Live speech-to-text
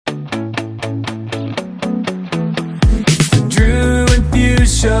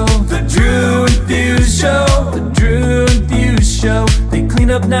Show. The Drew and Fuse Show. The Drew and Fuse Show. They clean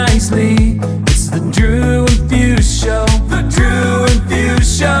up nicely. It's the Drew and Fuse Show. The Drew and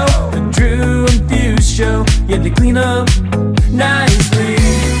Fuse Show. The Drew and Fuse Show. Yeah, they clean up nicely.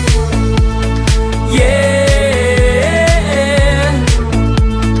 Yeah.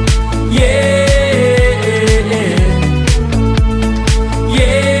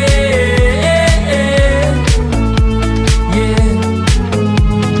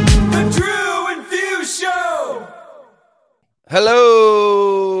 Hello,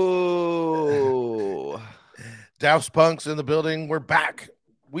 Daft Punk's in the building. We're back.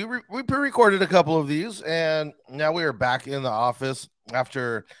 We pre-recorded a couple of these, and now we are back in the office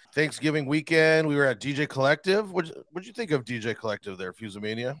after Thanksgiving weekend. We were at DJ Collective. What'd you think of DJ Collective there,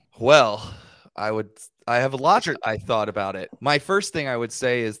 Fusemania? Well, I have a lot I thought about it. My first thing I would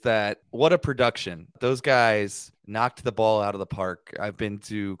say is that what a production. Those guys knocked the ball out of the park. I've been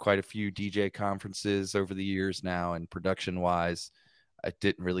to quite a few DJ conferences over the years now, and production-wise,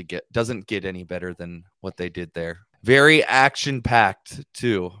 doesn't get any better than what they did there. Very action-packed,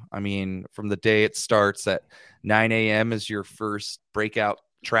 too. I mean, from the day it starts at 9 a.m. is your first breakout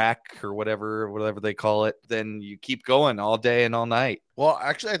track or whatever they call it. Then you keep going all day and all night. Well,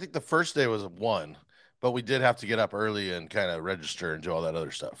 actually, I think the first day was 1, but we did have to get up early and kind of register and do all that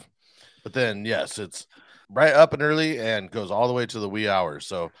other stuff. But then, yes, it's right up and early and goes all the way to the wee hours.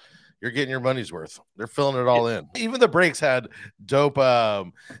 So you're getting your money's worth. They're filling it all in. Even the breaks had dope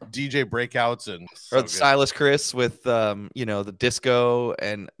DJ breakouts and Silas Chris with the disco,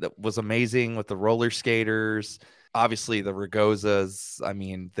 and that was amazing with the roller skaters. Obviously the Ragozas. I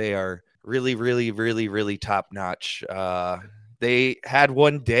mean, they are really, really, really, really top notch. They had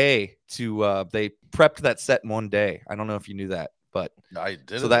one day to they prepped that set in one day. I don't know if you knew that, but I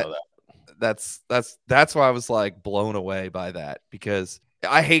didn't know that. That's why I was like blown away by that, because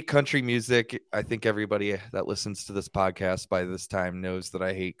I hate country music. I think everybody that listens to this podcast by this time knows that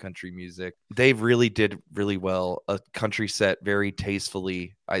I hate country music. They really did really well. A country set very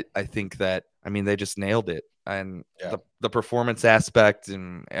tastefully. I think that, I mean, they just nailed it. And the performance aspect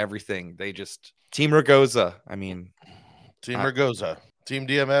and everything, they just Team Ragoza. I mean, Team Ragoza, Team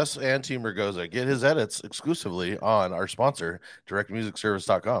DMS, and Team Ragoza. Get his edits exclusively on our sponsor,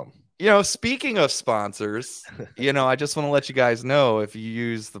 directmusicservice.com. Speaking of sponsors, I just want to let you guys know, if you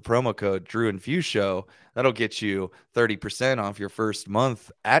use the promo code Drew and Fuse Show, that'll get you 30% off your first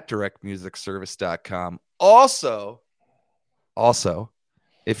month at directmusicservice.com. Also,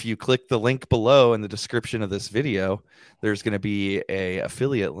 if you click the link below in the description of this video, there's going to be a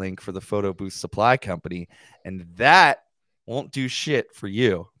affiliate link for the Photo Booth Supply Company, and that won't do shit for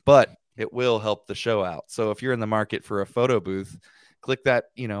you, but it will help the show out. So if you're in the market for a photo booth, click that,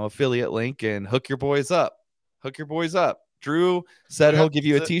 affiliate link and hook your boys up. Drew said he'll give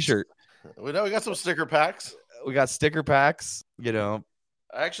you a t-shirt. We got some sticker packs. We got sticker packs, I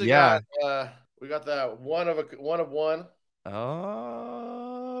actually got we got that one of one. Oh,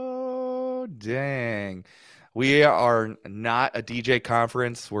 dang. We are not a DJ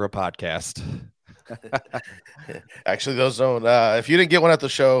conference. We're a podcast. Actually, those don't. If you didn't get one at the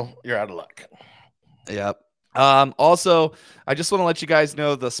show, you're out of luck. Yep. Also, I just want to let you guys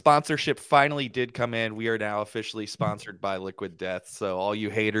know the sponsorship finally did come in. We are now officially sponsored by Liquid Death. So all you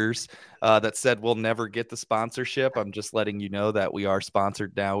haters that said we'll never get the sponsorship, I'm just letting you know that we are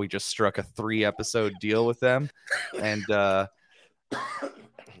sponsored now. We just struck a 3-episode deal with them, and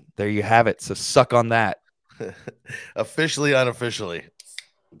there you have it. So suck on that. Officially, unofficially.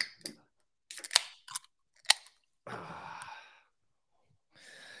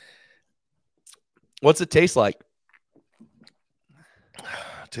 What's it taste like?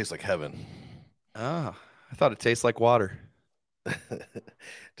 It tastes like heaven. Oh, I thought it tastes like water.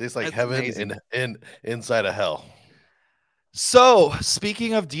 Tastes like heaven in inside of hell. So,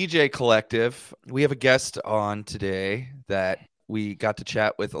 speaking of DJ Collective, we have a guest on today that we got to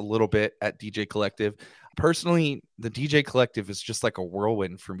chat with a little bit at DJ Collective. Personally, the DJ Collective is just like a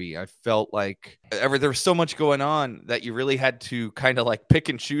whirlwind for me. I felt like there was so much going on that you really had to kind of like pick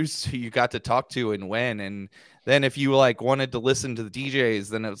and choose who you got to talk to and when. And then if you like wanted to listen to the DJs,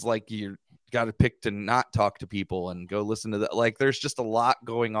 then it was like you got to pick to not talk to people and go listen to that. Like there's just a lot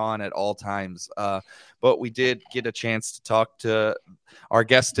going on at all times. But we did get a chance to talk to our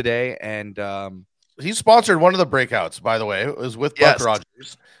guest today, and he sponsored one of the breakouts, by the way. It was with Buck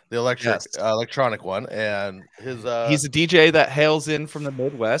Rogers, the electronic one, and his he's a DJ that hails in from the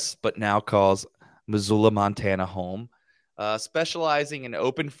Midwest, but now calls Missoula, Montana home. Specializing in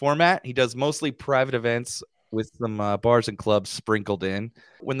open format, he does mostly private events with some bars and clubs sprinkled in.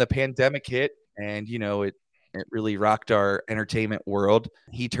 When the pandemic hit, and It really rocked our entertainment world.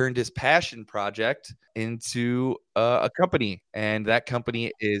 He turned his passion project into a company, and that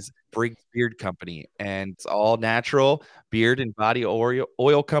company is Briggs Beard Company, and it's all natural beard and body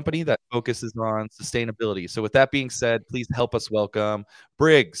oil company that focuses on sustainability. So with that being said, please help us welcome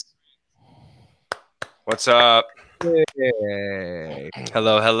Briggs. What's up? Yay.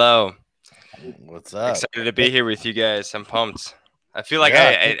 Hello. What's up? Excited to be here with you guys. I'm pumped. I feel like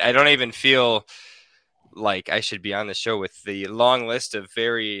Yeah. I don't even feel like I should be on the show with the long list of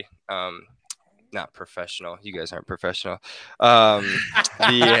very not professional. You guys aren't professional.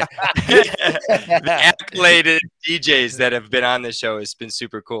 The accoladed DJs that have been on the show has been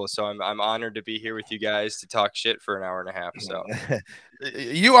super cool. So I'm honored to be here with you guys to talk shit for an hour and a half. So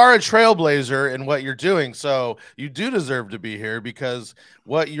You are a trailblazer in what you're doing, so you do deserve to be here, because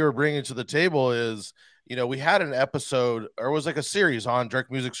what you're bringing to the table is, we had an episode, or it was like a series on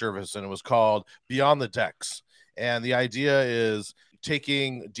Direct Music Service, and it was called Beyond the Decks. And the idea is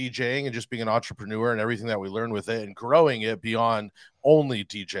taking DJing and just being an entrepreneur and everything that we learned with it and growing it beyond only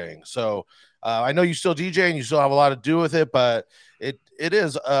DJing. So I know you still DJ and you still have a lot to do with it, but it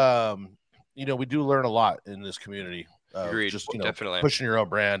is, we do learn a lot in this community. Agreed. Just, Definitely pushing your own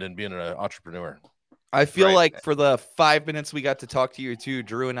brand and being an entrepreneur. I feel Right. like for the 5 minutes we got to talk to you too,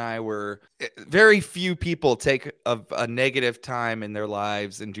 Drew and I were very few people take a negative time in their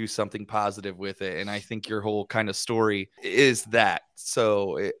lives and do something positive with it. And I think your whole kind of story is that.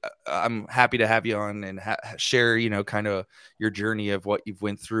 So I'm happy to have you on and share, kind of your journey of what you've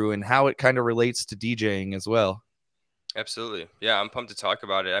went through and how it kind of relates to DJing as well. Absolutely. Yeah, I'm pumped to talk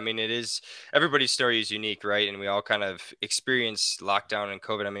about it. I mean, everybody's story is unique, right? And we all kind of experience lockdown and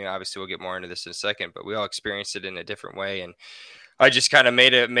COVID. I mean, obviously we'll get more into this in a second, but we all experienced it in a different way. And I just kind of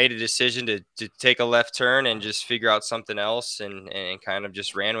made a decision to take a left turn and just figure out something else and kind of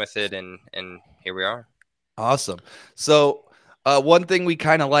just ran with it. And here we are. Awesome. So one thing we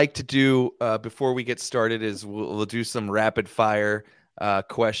kind of like to do before we get started is we'll do some rapid fire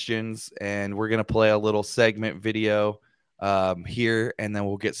questions, and we're going to play a little segment video here, and then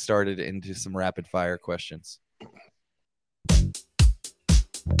we'll get started into some rapid fire questions.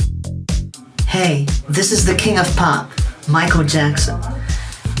 Hey, this is the king of pop, Michael Jackson.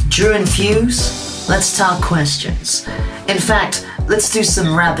 Drew and Fuse, let's talk questions. In fact, let's do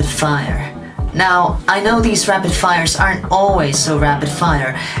some rapid fire. Now, I know these rapid fires aren't always so rapid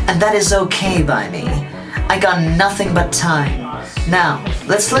fire, and that is okay by me. I got nothing but time. Now,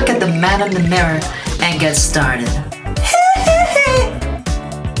 let's look at the man in the mirror and get started.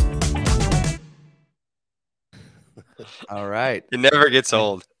 All right. It never gets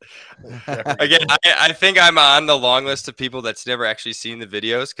old. Again, I think I'm on the long list of people that's never actually seen the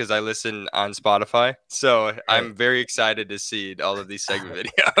videos because I listen on Spotify. So I'm very excited to see all of these segment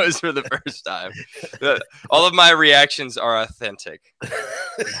videos for the first time. All of my reactions are authentic.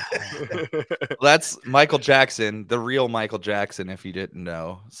 That's Michael Jackson, the real Michael Jackson, if you didn't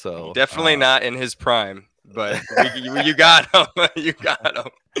know. So Definitely not in his prime, but you got him. You got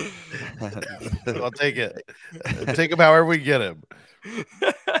him. I'll take it. Take him however we get him.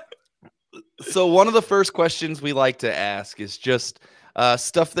 So one of the first questions we like to ask is just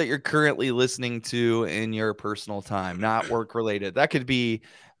stuff that you're currently listening to in your personal time, not work related. That could be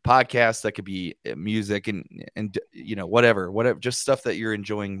podcasts, that could be music, and whatever, just stuff that you're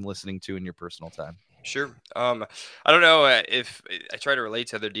enjoying listening to in your personal time. Sure. I don't know if I try to relate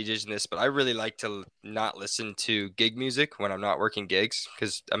to other DJs in this, but I really like to not listen to gig music when I'm not working gigs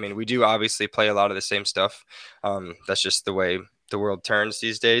because, I mean, we do obviously play a lot of the same stuff. That's just the way the world turns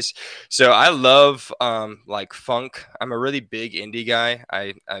these days. So I love like funk. I'm a really big indie guy.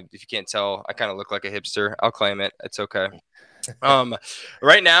 I if you can't tell, I kind of look like a hipster. I'll claim it. It's okay.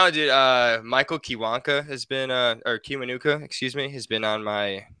 Right now, dude, Michael Kiwanuka has been or Kiwanuka, excuse me, has been on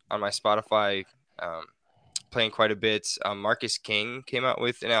my Spotify playing quite a bit. Marcus King came out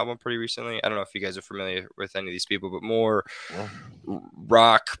with an album pretty recently. I don't know if you guys are familiar with any of these people, but more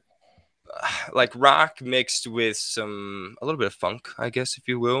rock, like rock mixed with a little bit of funk, I guess, if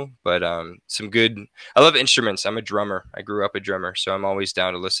you will. But some good. I love instruments. I'm a drummer. I grew up a drummer, so I'm always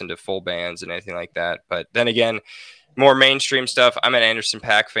down to listen to full bands and anything like that. But then again, more mainstream stuff. I'm an Anderson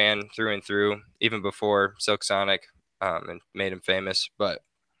 .Paak fan through and through, even before Silk Sonic and made him famous. But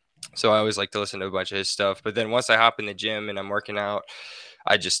so I always like to listen to a bunch of his stuff. But then once I hop in the gym and I'm working out,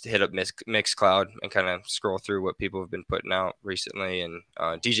 I just hit up Mixcloud and kind of scroll through what people have been putting out recently. And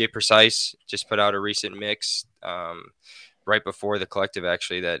DJ Precise just put out a recent mix right before the collective,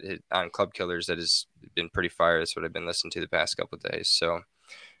 actually, that on Club Killers that has been pretty fire. That's what I've been listening to the past couple of days. So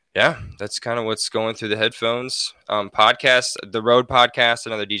Yeah, that's kind of what's going through the headphones. Podcast, the Road Podcast,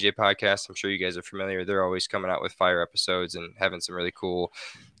 another DJ podcast. I'm sure you guys are familiar. They're always coming out with fire episodes and having some really cool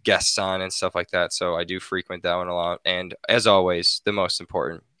guests on and stuff like that. So I do frequent that one a lot. And as always, the most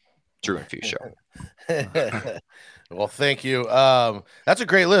important, Drew and Fuse Show. Well, thank you. That's a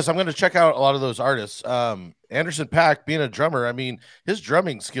great list. I'm going to check out a lot of those artists. Anderson .Paak, being a drummer, I mean, his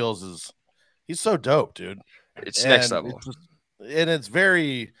drumming skills he's so dope, dude. It's next level. It's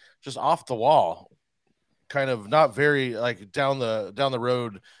very just off the wall, kind of not very like down the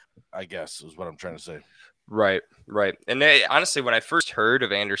road, I guess is what I'm trying to say. Right. And honestly, when I first heard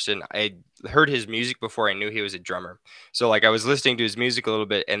of Anderson, I heard his music before I knew he was a drummer. So like I was listening to his music a little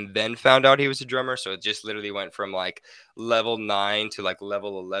bit and then found out he was a drummer. So it just literally went from like level 9 to like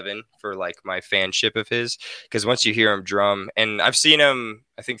level 11 for like my fanship of his. Because once you hear him drum, and I've seen him,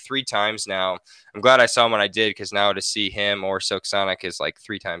 I think 3 times now. I'm glad I saw him when I did, because now to see him or Silk Sonic is like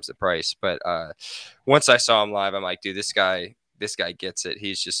 3 times the price. But once I saw him live, I'm like, dude, this guy gets it.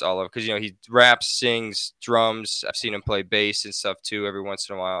 He's just all over, because he raps, sings, drums. I've seen him play bass and stuff too every once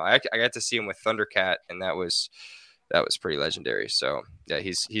in a while. I got to see him with Thundercat, and that was pretty legendary. So yeah,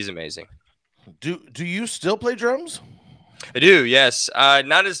 he's amazing. Do you still play drums? I do, yes.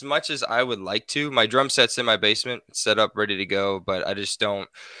 Not as much as I would like to. My drum set's in my basement, set up, ready to go, but I just don't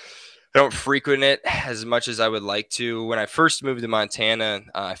frequent it as much as I would like to. When I first moved to Montana,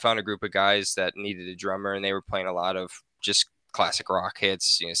 I found a group of guys that needed a drummer, and they were playing a lot of just classic rock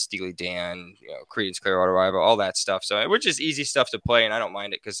hits, Steely Dan, Creedence Clearwater Revival, all that stuff. So, which is easy stuff to play, and I don't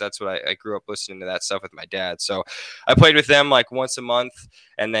mind it, because that's what I grew up listening to that stuff with my dad. So I played with them like once a month,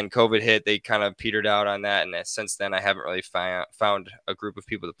 and then COVID hit. They kind of petered out on that, and since then I haven't really found a group of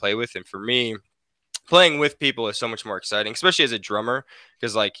people to play with. And for me, playing with people is so much more exciting, especially as a drummer,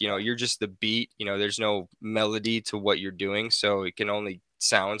 because you're just the beat. There's no melody to what you're doing, so it can only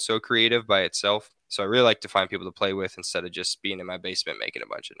sound so creative by itself. So I really like to find people to play with instead of just being in my basement making a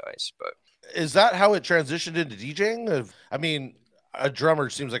bunch of noise. But is that how it transitioned into DJing? I mean, a drummer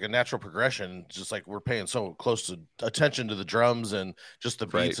seems like a natural progression, just like we're paying so close attention to the drums and just the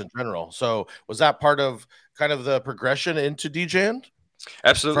beats in general. So was that part of kind of the progression into DJing?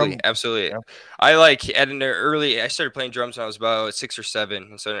 Absolutely. Yeah. I started playing drums when I was about 6 or 7.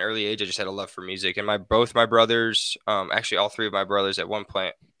 And so at an early age, I just had a love for music. And both my brothers, actually all 3 of my brothers at one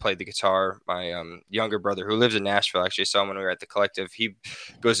point played the guitar. My younger brother, who lives in Nashville, actually saw him when we were at the Collective. He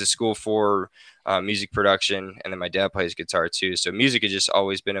goes to school for music production, and then my dad plays guitar too. So music has just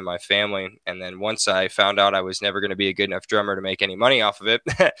always been in my family. And then once I found out I was never going to be a good enough drummer to make any money off of it,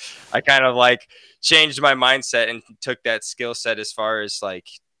 I kind of like changed my mindset and took that skill set as far as like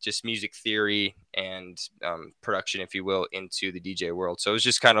just music theory and production, if you will, into the DJ world. So it was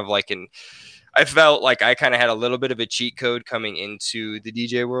just kind of like I felt like I kind of had a little bit of a cheat code coming into the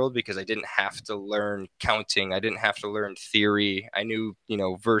DJ world, because I didn't have to learn counting. I didn't have to learn theory. I knew,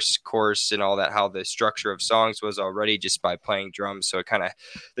 verse, chorus, and all that, how the structure of songs was already just by playing drums. So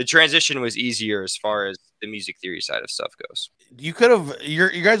the transition was easier as far as the music theory side of stuff goes. You could have, your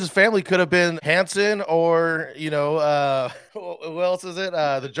guys' family could have been Hanson or, who else is it?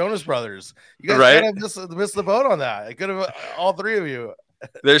 The Jonas Brothers. You guys kind of missed the boat on that. It could have all 3 of you.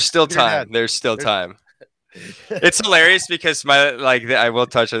 There's still time. There's still time. It's hilarious because I will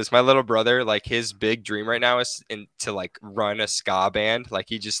touch on this. My little brother, like his big dream right now is to like run a ska band. Like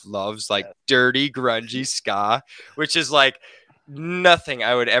he just loves like dirty, grungy ska, which is like nothing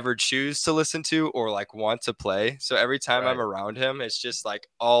I would ever choose to listen to or like want to play. So every time I'm around him, it's just like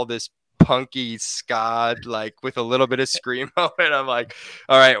all this punky ska, like with a little bit of screamo, and I'm like,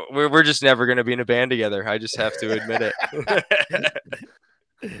 all right, we're just never going to be in a band together. I just have to admit it.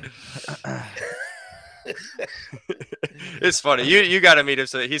 It's funny. You got to meet him.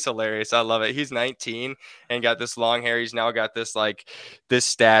 So he's hilarious. I love it. He's 19 and got this long hair. He's now got this like this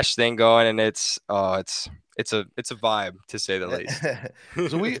stash thing going, and it's a vibe, to say the least.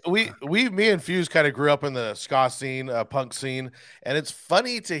 So me and Fuse kind of grew up in the ska scene, punk scene, and it's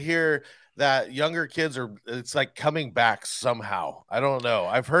funny to hear that younger kids it's like coming back somehow. I don't know.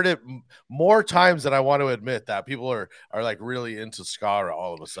 I've heard it more times than I want to admit, that people are like really into ska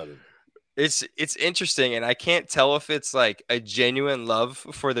all of a sudden. It's interesting, and I can't tell if it's like a genuine love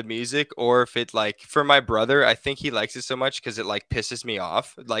for the music or if it like, for my brother, I think he likes it so much because it like pisses me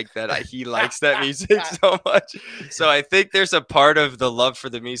off like that he likes that music so much. So I think there's a part of the love for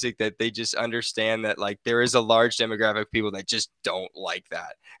the music that they just understand that like there is a large demographic of people that just don't like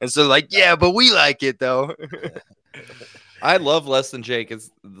that, and so like, yeah, but we like it though. I love Less Than Jake.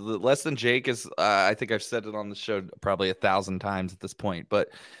 Less Than Jake is I think I've said it on the show probably 1,000 times at this point, but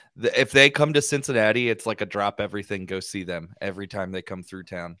if they come to Cincinnati, it's like a drop everything, go see them every time they come through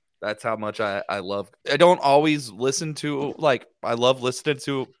town. That's how much I love. I don't always listen to I love listening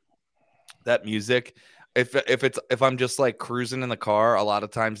to that music. If I'm just like cruising in the car, a lot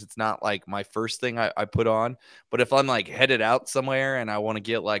of times it's not like my first thing I put on. But if I'm like headed out somewhere and I want to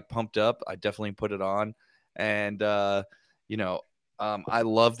get like pumped up, I definitely put it on. And I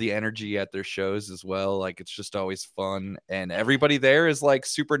love the energy at their shows as well. Like it's just always fun, and everybody there is like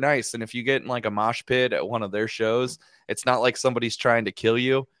super nice. And if you get in like a mosh pit at one of their shows, it's not like somebody's trying to kill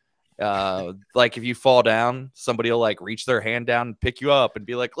you. Like if you fall down, somebody will like reach their hand down and pick you up and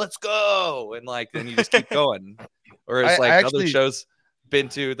be like, let's go. And like, then you just keep going. Or it's like other shows been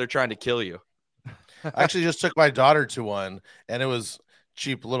to, they're trying to kill you. I actually just took my daughter to one, and it was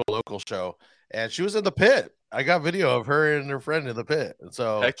cheap little local show, and she was in the pit. I got video of her and her friend in the pit. And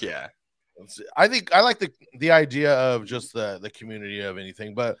so Heck yeah. I think I like the idea of just the community of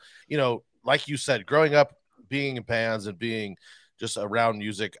anything, but like you said, growing up being in bands and being just around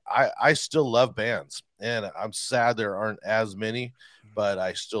music, I still love bands, and I'm sad there aren't as many, but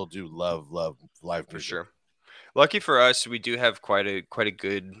I still do love live music. For sure. Lucky for us, we do have quite a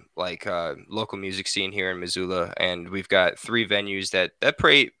good local music scene here in Missoula, and we've got 3 venues that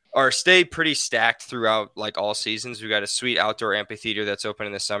stay pretty stacked throughout like all seasons. We've got a sweet outdoor amphitheater that's open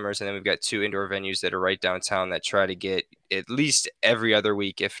in the summers, and then we've got 2 indoor venues that are right downtown that try to get at least every other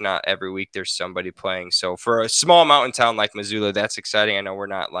week, if not every week, there's somebody playing. So for a small mountain town like Missoula, that's exciting. I know we're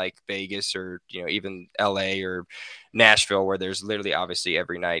not like Vegas or even LA or Nashville, where there's literally obviously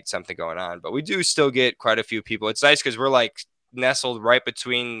every night something going on, but we do still get quite a few people. It's nice because we're like nestled right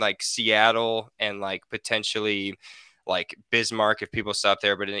between like Seattle and like potentially like Bismarck if people stop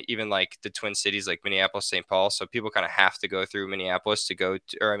there, but even like the Twin Cities like Minneapolis, St. Paul. So people kind of have to go through Minneapolis to go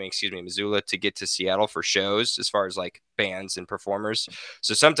to, Missoula to get to Seattle for shows as far as like bands and performers.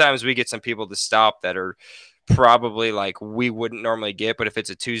 So sometimes we get some people to stop that are probably like we wouldn't normally get, but if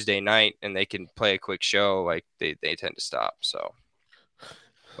it's a Tuesday night and they can play a quick show, like they tend to stop. So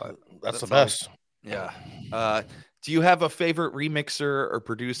but that's the best. Yeah. Do you have a favorite remixer or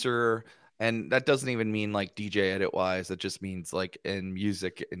producer? And that doesn't even mean like DJ edit wise. It just means like in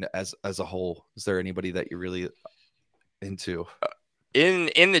music and as a whole. Is there anybody that you're really into? In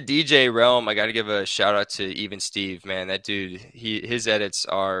the DJ realm, I got to give a shout out to Even Steve, man. That dude, his edits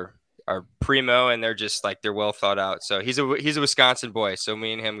are primo, and they're just like they're well thought out. So he's a Wisconsin boy. So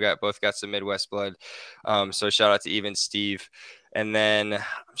me and him both got some Midwest blood. So shout out to Even Steve. And then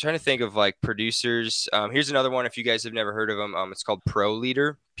I'm trying to think of like producers. Here's another one. If you guys have never heard of him, it's called Pro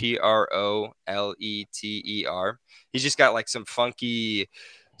Leader, PROLETER. He's just got like some funky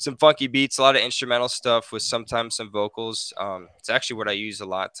beats, a lot of instrumental stuff with sometimes some vocals. It's actually what I use a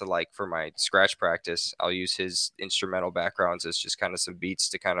lot to like for my scratch practice. I'll use his instrumental backgrounds as just kind of some beats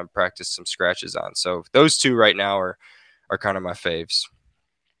to kind of practice some scratches on. So those 2 right now are kind of my faves.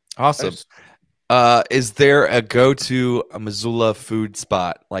 Awesome. Is there a go-to Missoula food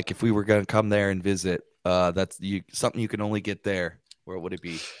spot? Like if we were going to come there and visit, that's something you can only get there. Where would it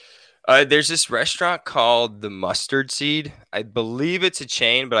be? There's this restaurant called the Mustard Seed. I believe it's a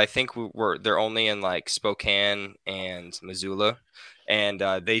chain, but I think they're only in like Spokane and Missoula, and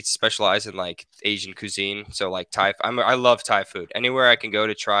they specialize in like Asian cuisine. So like Thai. I love Thai food. Anywhere I can go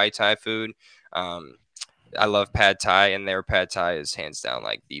to try Thai food. I love Pad Thai, and their Pad Thai is hands down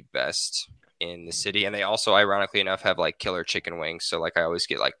like the best in the city. And they also, ironically enough, have like killer chicken wings. So like I always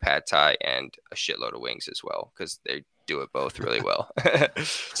get like Pad Thai and a shitload of wings as well, because they do it both really well.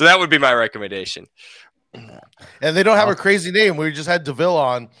 So that would be my recommendation. And they don't have a crazy name. We just had DeVille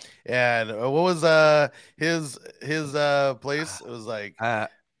on, and what was his place? It was like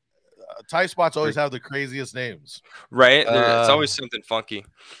Thai spots always have the craziest names, right? It's always something funky.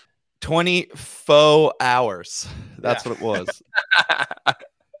 24 hours. That's what it was.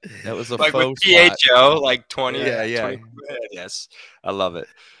 That was a like faux with PHO, like 20. Yeah. 20, yes, I love it.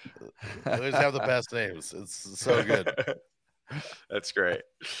 They always have the best names. It's so good. That's great.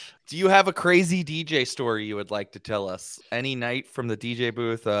 Do you have a crazy DJ story you would like to tell us? Any night from the DJ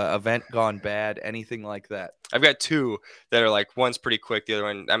booth, event gone bad, anything like that? I've got 2 that are like, one's pretty quick. The other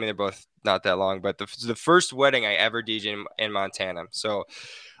one, I mean, they're both not that long, but the first wedding I ever DJed in Montana. So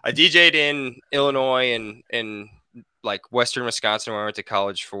I DJ'd in Illinois and in like Western Wisconsin, where I went to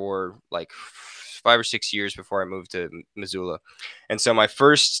college for like 5 or 6 years before I moved to Missoula. And so my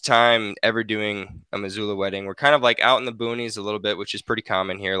first time ever doing a Missoula wedding, we're kind of like out in the boonies a little bit, which is pretty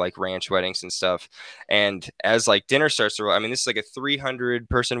common here, like ranch weddings and stuff. And as like dinner starts to roll, I mean, this is like a 300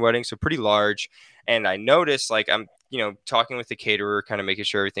 person wedding, so pretty large. And I noticed like I'm, talking with the caterer, kind of making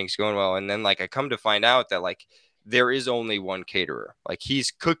sure everything's going well. And then like I come to find out that like there is only one caterer. Like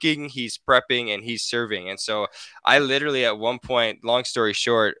he's cooking, he's prepping, and he's serving. And so I literally at one point, long story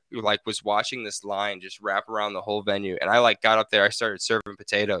short, like was watching this line just wrap around the whole venue. And I like got up there, I started serving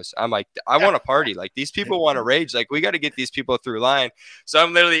potatoes. I'm like, I want to party. Like these people want to rage. Like we got to get these people through line. So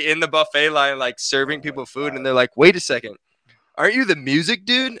I'm literally in the buffet line, like serving people food. And they're like, wait a second. Aren't you the music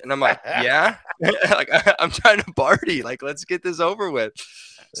dude? And I'm like, yeah. Like I'm trying to party. Like, let's get this over with.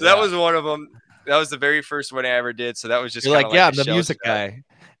 So that was one of them. That was the very first one I ever did. So that was just You're like, yeah, I'm the shell music shock. guy.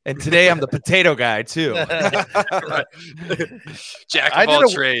 And today I'm the potato guy too. Jack I of did all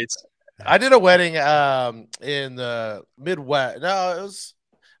a- trades. I did a wedding in the Midwest. No, it was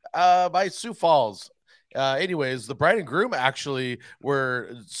by Sioux Falls. Anyways, the bride and groom actually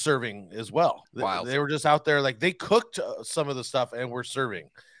were serving as well. Wild. They were just out there, like they cooked some of the stuff and were serving.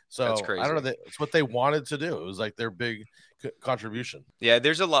 So That's I crazy. don't know. It's what they wanted to do. It was like their big contribution. Yeah,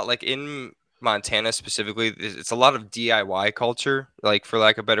 there's a lot like in Montana specifically. It's a lot of DIY culture, like for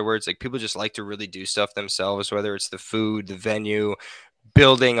lack of better words. Like people just like to really do stuff themselves, whether it's the food, the venue,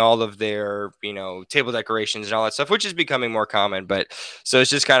 building all of their, table decorations and all that stuff, which is becoming more common. But so it's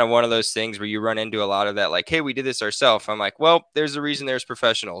just kind of one of those things where you run into a lot of that, like, hey, we did this ourselves. I'm like, well, there's a reason there's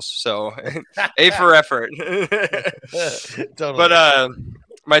professionals. So A for effort. Totally. But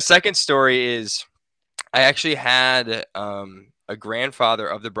my second story is I actually had a grandfather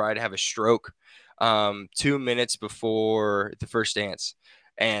of the bride have a stroke 2 minutes before the first dance.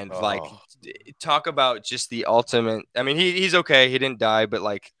 And talk about just the ultimate. I mean, he's okay. He didn't die, but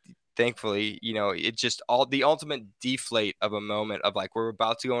like, thankfully, it just the ultimate deflate of a moment of like, we're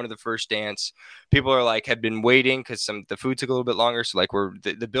about to go into the first dance. People are like, had been waiting because the food took a little bit longer. So like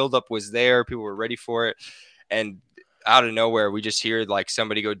the buildup was there. People were ready for it. And out of nowhere, we just hear like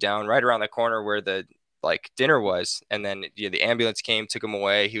somebody go down right around the corner where the like dinner was. And then the ambulance came, took him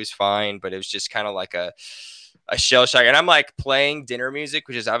away. He was fine, but it was just kind of like a shell shock. And I'm like playing dinner music,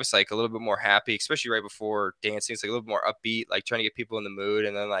 which is obviously like a little bit more happy, especially right before dancing. It's like a little bit more upbeat, like trying to get people in the mood.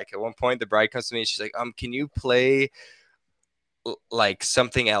 And then like at one point the bride comes to me and she's like, can you play like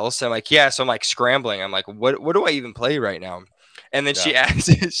something else? I'm like, yeah. So I'm like scrambling. I'm like, what do I even play right now? And then she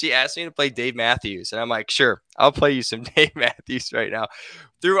asked me to play Dave Matthews. And I'm like, sure, I'll play you some Dave Matthews right now.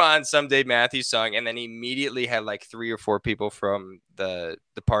 Threw on some Dave Matthews song, and then immediately had like 3 or 4 people from the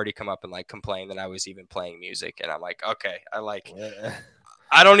party come up and like complain that I was even playing music. And I'm like, okay,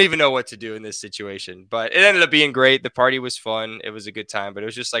 I don't even know what to do in this situation. But it ended up being great. The party was fun. It was a good time. But it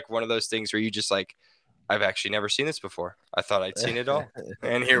was just like one of those things where you just like, I've actually never seen this before. I thought I'd seen it all.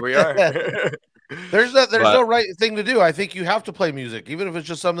 And here we are. There's no right thing to do. I think you have to play music, even if it's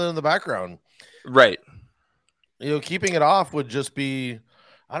just something in the background. Right. Keeping it off would just be,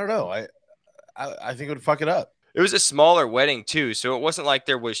 I don't know. I think it would fuck it up. It was a smaller wedding too, so it wasn't like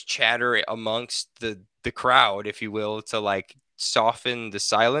there was chatter amongst the crowd, if you will, to like soften the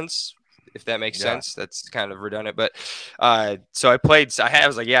silence, if that makes sense. That's kind of redundant, but so I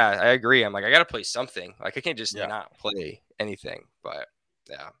was like, yeah, I agree. I'm like, I gotta play something. Like I can't just not play anything. But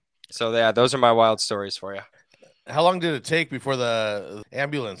yeah. So yeah, those are my wild stories for you. How long did it take before the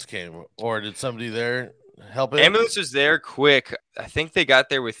ambulance came, or did somebody there help it? Ambulance was there quick. I think they got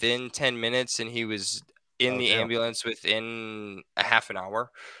there within 10 minutes, and he was in the ambulance within a half an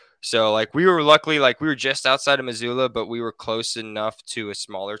hour. So like we were just outside of Missoula, but we were close enough to a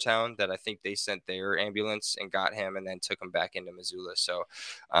smaller town that I think they sent their ambulance and got him and then took him back into Missoula. So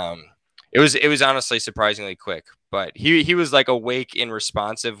it was honestly surprisingly quick, but he was like awake and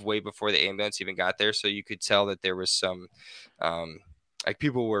responsive way before the ambulance even got there. So you could tell that there was some like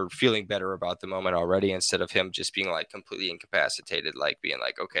people were feeling better about the moment already, instead of him just being like completely incapacitated, like being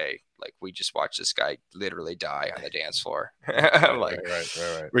like, okay, like we just watched this guy literally die on the dance floor. Like,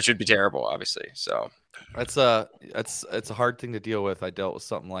 right. Which would be terrible, obviously. So it's a hard thing to deal with. I dealt with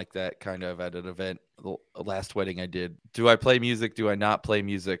something like that kind of at an event, the last wedding I did. Do I play music? Do I not play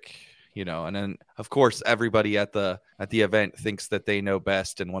music? And then of course everybody at the event thinks that they know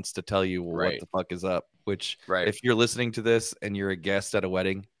best and wants to tell you what the fuck is up. Which if you're listening to this and you're a guest at a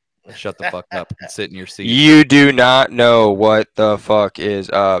wedding, shut the fuck up and sit in your seat. You do not know what the fuck is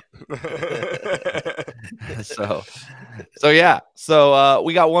up. So yeah. So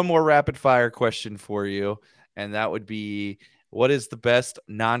we got one more rapid fire question for you, and that would be, what is the best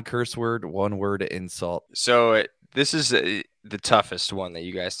non-curse word, one word insult? So this is the toughest one that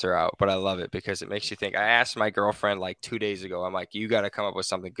you guys throw out, but I love it because it makes you think. I asked my girlfriend like 2 days ago. I'm like, you got to come up with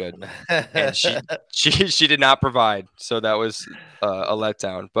something good, and she did not provide. So that was a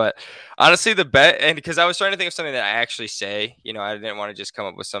letdown. But honestly, the bet, and because I was trying to think of something that I actually say, I didn't want to just come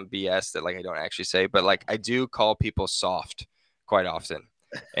up with some BS that like I don't actually say, but like I do call people soft quite often,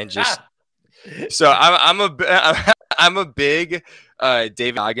 and just So I'm a big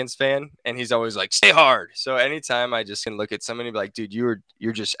David Goggins fan, and he's always like, "Stay hard." So anytime I just can look at somebody and be like, "Dude, you're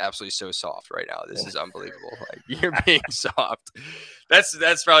just absolutely so soft right now. This is unbelievable. Like you're being soft."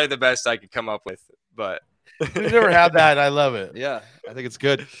 That's probably the best I could come up with. But We've never had that. I love it. Yeah, I think it's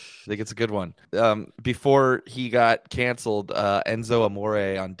good. I think it's a good one. Before he got canceled, Enzo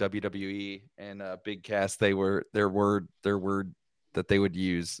Amore on WWE and Big Cass, their word that they would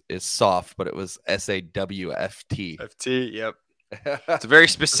use is soft, but it was SAWFT. FT, yep. It's a very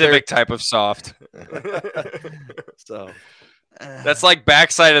specific type of soft. So That's like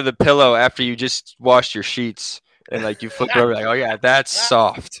backside of the pillow after you just washed your sheets and like you flip it over like, oh yeah, that's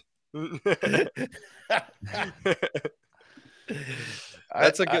soft.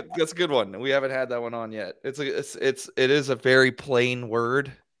 that's a good one. We haven't had that one on yet. It is a very plain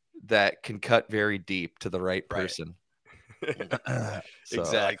word that can cut very deep to the right person. So,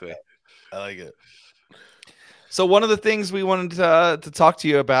 Exactly. I like it. So one of the things we wanted to talk to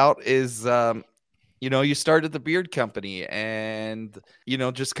you about is, you started the beard company, and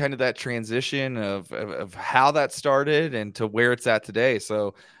just kind of that transition of how that started and to where it's at today.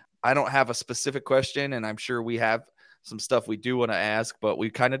 So I don't have a specific question, and I'm sure we have some stuff we do want to ask, but we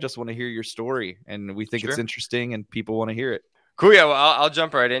kind of just want to hear your story, and we think it's interesting, and people want to hear it. Cool. Yeah. Well, I'll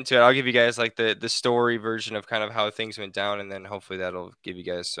jump right into it. I'll give you guys like the story version of kind of how things went down, and then hopefully that'll give you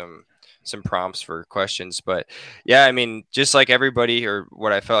guys some prompts for questions. But yeah, I mean, just like everybody, or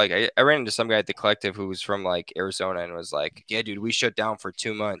what I felt like, I ran into some guy at the collective who was from like Arizona and was like, "Yeah, dude, we shut down for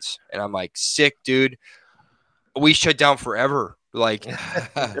 2 months," and I'm like, "Sick, dude. We shut down forever." Like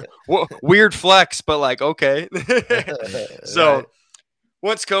weird flex, but like okay. So. Right.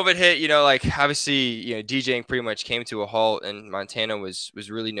 Once COVID hit, like obviously, DJing pretty much came to a halt, and Montana was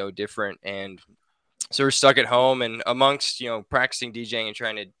really no different. And so we're stuck at home, and amongst, practicing DJing and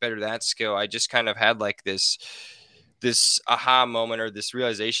trying to better that skill, I just kind of had like this aha moment, or this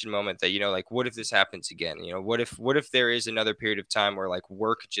realization moment that, like, what if this happens again? What if there is another period of time where like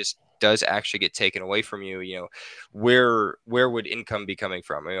work just does actually get taken away from you? Where would income be coming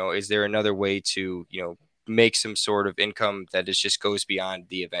from? Is there another way to, make some sort of income that just goes beyond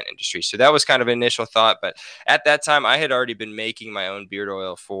the event industry? So that was kind of an initial thought. But at that time, I had already been making my own beard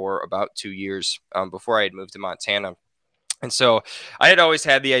oil for about 2 years before I had moved to Montana. And so I had always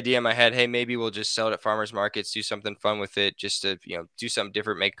had the idea in my head, hey, maybe we'll just sell it at farmers markets, do something fun with it, just to, do something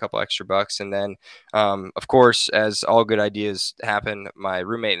different, make a couple extra bucks. And then, of course, as all good ideas happen, my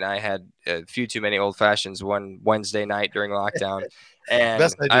roommate and I had a few too many old fashions one Wednesday night during lockdown. And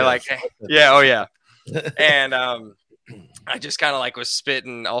Best I like, ideas. yeah, oh yeah. And I just kind of like was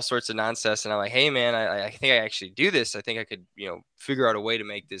spitting all sorts of nonsense, and I'm like, hey man, I think I actually do this. I think I could, figure out a way to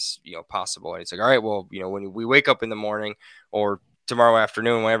make this, possible. And it's like, all right, well, when we wake up in the morning or tomorrow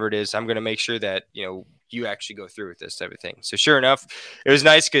afternoon, whenever it is, I'm going to make sure that, you actually go through with this type of thing. So sure enough, it was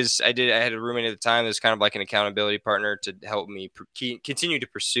nice because I had a roommate at the time that was kind of like an accountability partner to help me continue to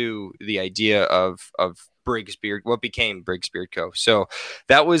pursue the idea of Briggs Beard, what became Briggs Beard Co. So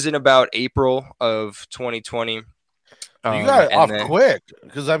that was in about April of 2020. You got it off then, quick,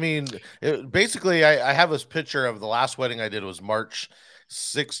 because I mean, basically, I have this picture of the last wedding I did was March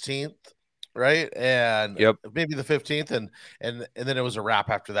 16th, right? And Yep. maybe the 15th, and then it was a wrap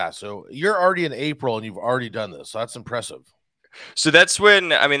after that. So you're already in April, and you've already done this. So that's impressive. So that's when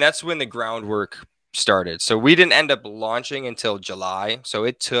the groundwork started. So we didn't end up launching until July. So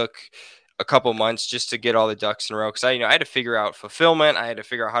it took a couple months just to get all the ducks in a row, because I had to figure out fulfillment. I had to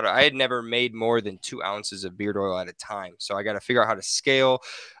figure out I had never made more than 2 ounces of beard oil at a time, so I got to figure out how to scale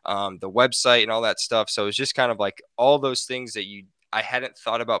the website and all that stuff. So it's just kind of like all those things that I hadn't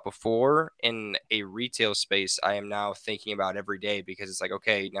thought about before in a retail space. I am now thinking about every day, because it's like,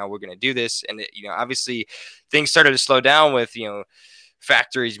 okay, now we're going to do this. And obviously things started to slow down with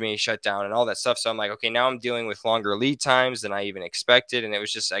factories being shut down and all that stuff. So I'm like, okay, now I'm dealing with longer lead times than I even expected. And it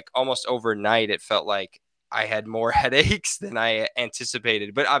was just like almost overnight, it felt like I had more headaches than I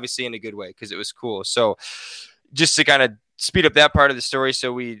anticipated, but obviously in a good way, because it was cool. So just to kind of speed up that part of the story.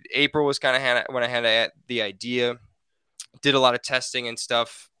 So April was kind of when I had the idea, did a lot of testing and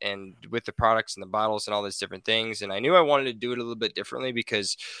stuff, and with the products and the bottles and all these different things. And I knew I wanted to do it a little bit differently,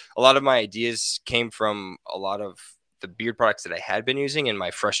 because a lot of my ideas came from a lot of the beard products that I had been using and my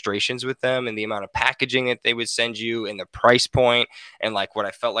frustrations with them, and the amount of packaging that they would send you, and the price point, and like what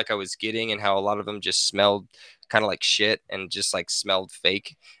I felt like I was getting, and how a lot of them just smelled kind of like shit and just like smelled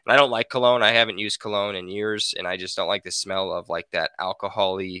fake. And I don't like cologne. I haven't used cologne in years, and I just don't like the smell of like that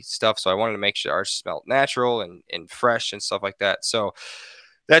alcohol-y stuff. So I wanted to make sure ours smelled natural and fresh and stuff like that. So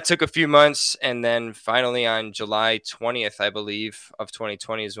that took a few months, and then finally on July 20th, I believe, of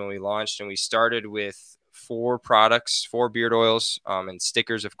 2020 is when we launched, and we started with 4 products, 4 beard oils, and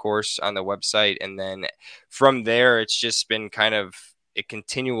stickers, of course, on the website. And then from there, it's just been kind of a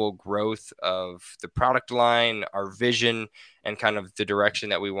continual growth of the product line, our vision, and kind of the direction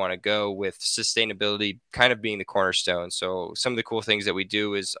that we want to go, with sustainability kind of being the cornerstone. So some of the cool things that we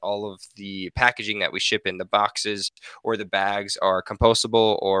do is all of the packaging that we ship in the boxes or the bags are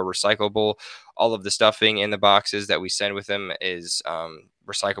compostable or recyclable. All of the stuffing in the boxes that we send with them is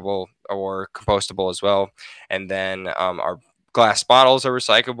recyclable or compostable as well. And then our glass bottles are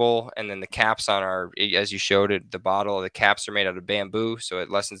recyclable, and then the caps on our, as you showed it, the bottle, the caps are made out of bamboo, so it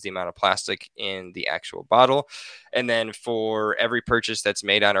lessens the amount of plastic in the actual bottle. And then for every purchase that's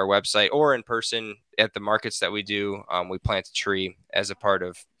made on our website or in person at the markets that we do, we plant a tree as a part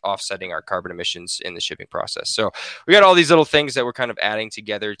of offsetting our carbon emissions in the shipping process. So we got all these little things that we're kind of adding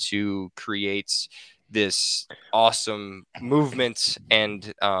together to create this awesome movement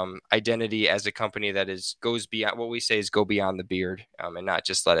and identity as a company that goes beyond what we say is go beyond the beard, and not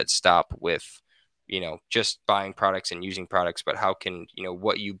just let it stop with, just buying products and using products, but how can,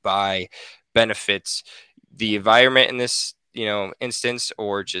 what you buy benefits the environment in this, instance,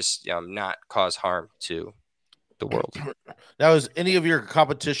 or just not cause harm to the world. Now, is any of your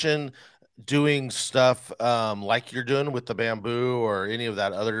competition doing stuff like you're doing with the bamboo or any of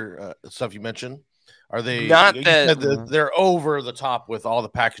that other stuff you mentioned? Are they not you that said that they're over the top with all the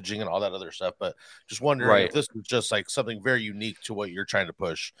packaging and all that other stuff, but just wondering if this is just like something very unique to what you're trying to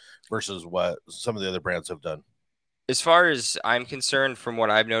push versus what some of the other brands have done? As far as I'm concerned, from what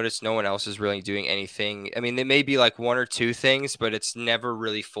I've noticed, no one else is really doing anything. I mean, there may be like 1 or 2 things, but it's never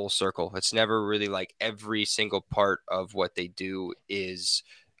really full circle. It's never really like every single part of what they do is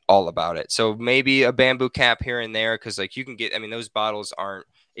all about it. So maybe a bamboo cap here and there, because like you can get, I mean, those bottles aren't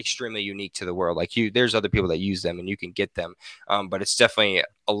extremely unique to the world. Like there's other people that use them and you can get them. But it's definitely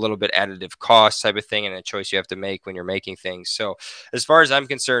a little bit additive cost type of thing and a choice you have to make when you're making things. So as far as I'm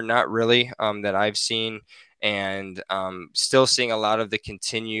concerned, not really that I've seen, and still seeing a lot of the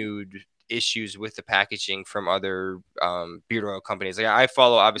continued issues with the packaging from other beard oil companies. Like I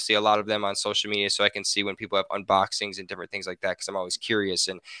follow obviously a lot of them on social media, so I can see when people have unboxings and different things like that, because I'm always curious.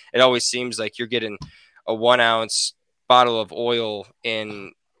 And it always seems like you're getting a 1 ounce bottle of oil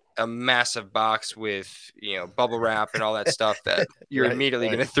in a massive box with, bubble wrap and all that stuff that you're immediately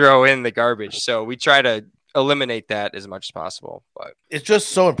going to throw in the garbage. So we try to eliminate that as much as possible. But it's just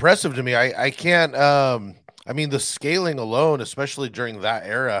so impressive to me. I can't I mean, the scaling alone, especially during that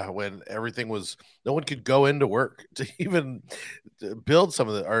era when everything was, no one could go into work to even build some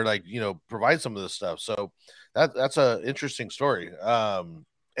of the, or like, provide some of this stuff. So that's a interesting story.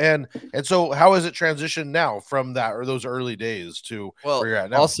 And so how is it transitioned now from that, or those early days to where you're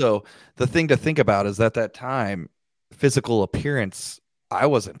at now? Also, the thing to think about is at that time, physical appearance, I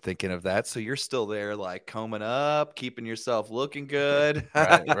wasn't thinking of that. So you're still there, like combing up, keeping yourself looking good.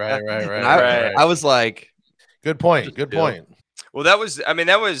 Right. I was like, good point. Well, that was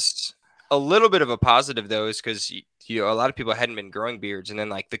a little bit of a positive though, is because a lot of people hadn't been growing beards, and then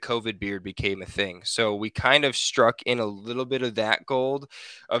like the COVID beard became a thing. So we kind of struck in a little bit of that gold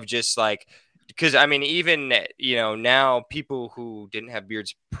of just like, because I mean, even now people who didn't have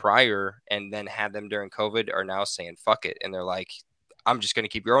beards prior and then had them during COVID are now saying fuck it, and they're like, I'm just going to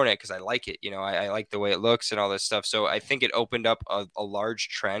keep growing it because I like it. I like the way it looks and all this stuff. So I think it opened up a large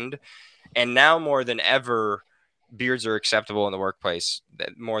trend, and now more than ever, beards are acceptable in the workplace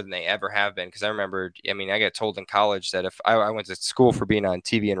more than they ever have been. Because I remember, I got told in college that if I went to school for being on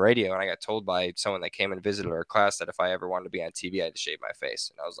TV and radio, and I got told by someone that came and visited our class that if I ever wanted to be on TV, I had to shave my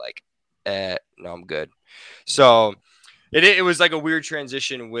face. And I was like, no, I'm good. So it was like a weird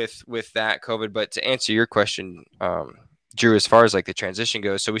transition with that COVID. But to answer your question, Drew, as far as like the transition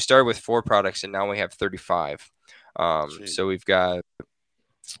goes, so we started with 4 products and now we have 35. So we've got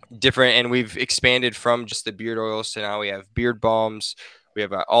different, and we've expanded from just the beard oils to now we have beard balms, we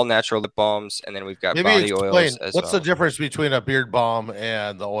have all natural lip balms, and then we've got body oils as what's the difference between a beard balm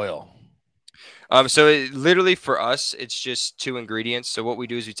and the oil? So literally for us, it's just 2 ingredients. So what we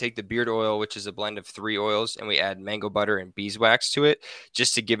do is we take the beard oil, which is a blend of 3 oils, and we add mango butter and beeswax to it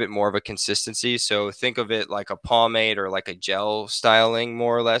just to give it more of a consistency. So think of it like a pomade or like a gel styling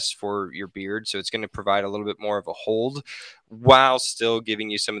more or less for your beard. So it's going to provide a little bit more of a hold while still giving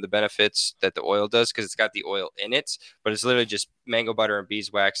you some of the benefits that the oil does, because it's got the oil in it, but it's literally just mango butter and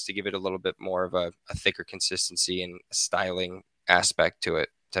beeswax to give it a little bit more of a thicker consistency and styling aspect to it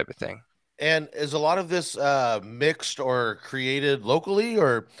type of thing. And is a lot of this mixed or created locally,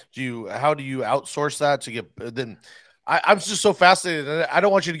 or how do you outsource that to get? Then I'm just so fascinated. And I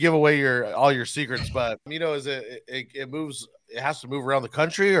don't want you to give away all your secrets, but is it moves? It has to move around the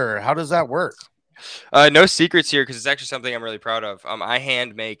country, or how does that work? No secrets here because it's actually something I'm really proud of. I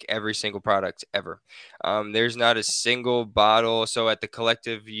hand make every single product ever. There's not a single bottle. So at the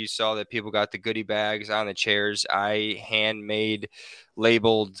collective, you saw that people got the goodie bags on the chairs. I handmade,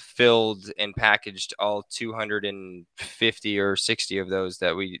 labeled, filled, and packaged all 250 or 60 of those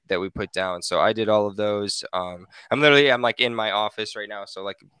that we put down. So I did all of those. I'm like in my office right now. So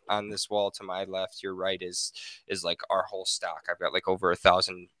like on this wall to my left, your right is like our whole stock. I've got like over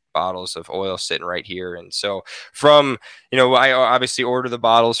 1,000 bottles of oil sitting right here. And so from, I obviously order the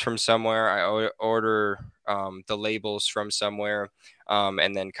bottles from somewhere. I order the labels from somewhere,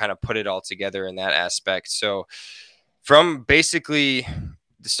 and then kind of put it all together in that aspect. So from basically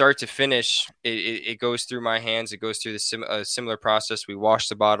the start to finish, it goes through my hands. It goes through the similar process. We wash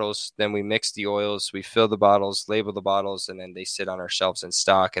the bottles, then we mix the oils, we fill the bottles, label the bottles, and then they sit on our shelves in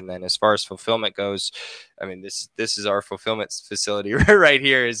stock. And then as far as fulfillment goes, I mean, this is our fulfillment facility right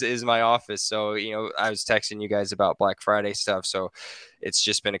here is my office. So, I was texting you guys about Black Friday stuff. So it's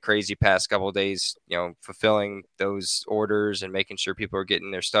just been a crazy past couple of days, fulfilling those orders and making sure people are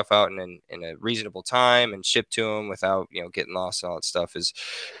getting their stuff out in a reasonable time and shipped to them without, getting lost. And all that stuff is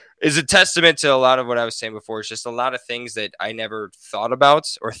a testament to a lot of what I was saying before. It's just a lot of things that I never thought about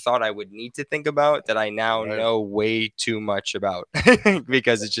or thought I would need to think about that I now know way too much about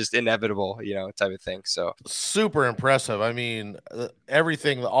because it's just inevitable, type of thing. So super impressive. I mean,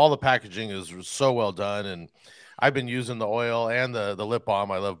 everything, all the packaging is so well done, and I've been using the oil and the lip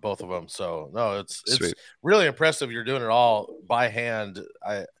balm. I love both of them. So no, it's really impressive. You're doing it all by hand.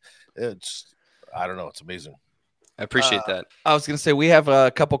 I don't know. It's amazing. I appreciate that. I was going to say, we have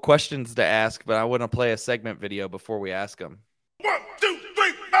a couple questions to ask, but I want to play a segment video before we ask them. 1, 2,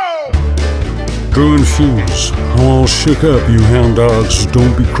 3, oh! Drew and Fuse, I'm all shook up, you hound dogs.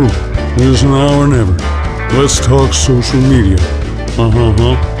 Don't be cruel. It is now or never. Let's talk social media.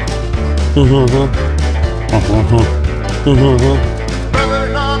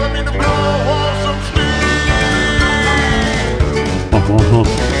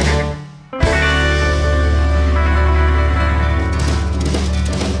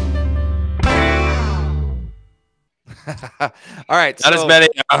 All right. Not as many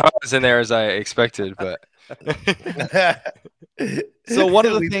in there as I expected, but so one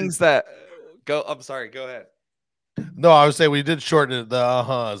of the things that I'm sorry, go ahead. No, I would say we did shorten the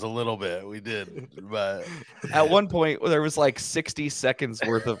a little bit. We did, but at one point there was like 60 seconds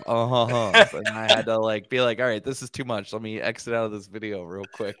worth of and I had to be like, all right, this is too much. Let me exit out of this video real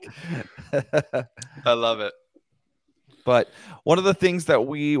quick. I love it. But one of the things that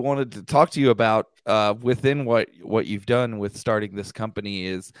we wanted to talk to you about within what you've done with starting this company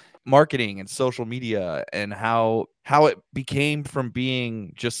is marketing and social media, and how it became from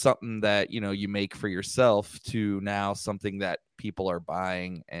being just something that you make for yourself to now something that people are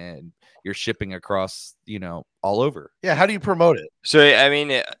buying and you're shipping across all over. Yeah, how do you promote it? So I mean,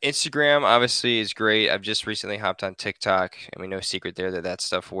 Instagram obviously is great. I've just recently hopped on TikTok. I mean, no secret there that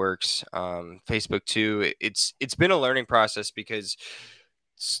stuff works. Facebook too. It's been a learning process because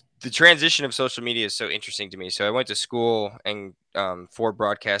the transition of social media is so interesting to me. So I went to school and for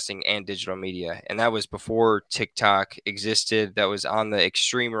broadcasting and digital media, and that was before TikTok existed. That was on the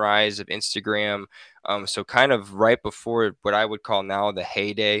extreme rise of Instagram. So kind of right before what I would call now the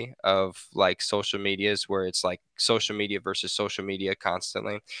heyday of like social medias, where it's like social media versus social media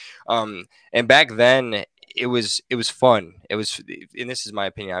constantly. And back then it was fun. It was, and this is my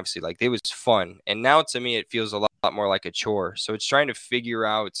opinion, obviously, like it was fun. And now to me, it feels a lot more like a chore. So it's trying to figure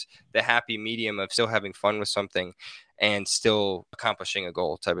out the happy medium of still having fun with something and still accomplishing a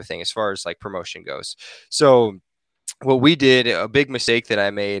goal type of thing as far as like promotion goes. So what we did, a big mistake that I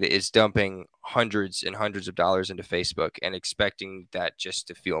made, is dumping hundreds and hundreds of dollars into Facebook and expecting that just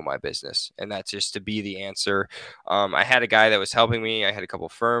to fuel my business, and that's just to be the answer. I had a guy that was helping me. I had a couple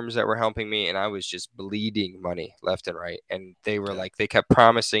firms that were helping me, and I was just bleeding money left and right. And they were like, they kept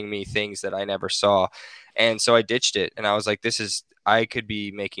promising me things that I never saw. And so I ditched it, and I was like, I could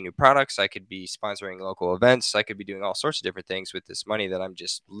be making new products. I could be sponsoring local events. I could be doing all sorts of different things with this money that I'm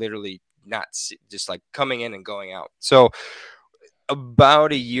just literally not just like coming in and going out. So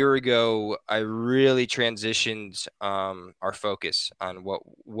about a year ago, I really transitioned our focus on what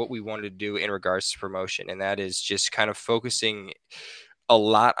we wanted to do in regards to promotion. And that is just kind of focusing a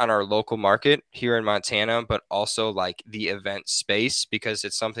lot on our local market here in Montana, but also like the event space, because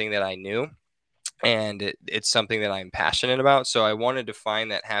it's something that I knew. and it's something that I'm passionate about. So I wanted to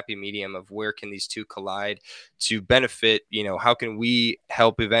find that happy medium of where can these two collide to benefit, how can we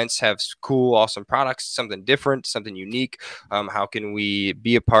help events have cool, awesome products, something different, something unique? How can we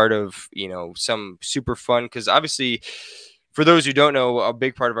be a part of, some super fun? Because obviously, for those who don't know, a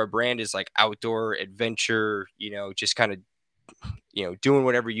big part of our brand is like outdoor adventure, just kind of doing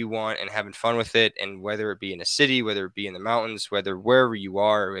whatever you want and having fun with it. And whether it be in a city, whether it be in the mountains, wherever you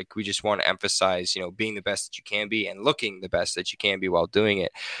are, like, we just want to emphasize, being the best that you can be and looking the best that you can be while doing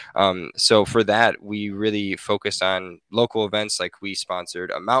it. So for that, we really focus on local events. Like, we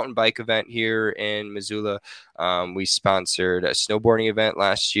sponsored a mountain bike event here in Missoula. We sponsored a snowboarding event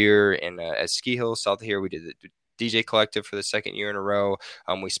last year at Ski Hill south of here. We did the DJ Collective for the second year in a row.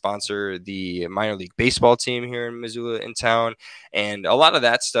 We sponsor the minor league baseball team here in Missoula in town. And a lot of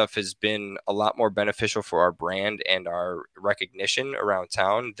that stuff has been a lot more beneficial for our brand and our recognition around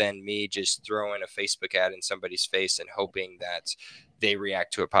town than me just throwing a Facebook ad in somebody's face and hoping that they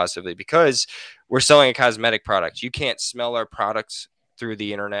react to it positively, because we're selling a cosmetic product. You can't smell our products through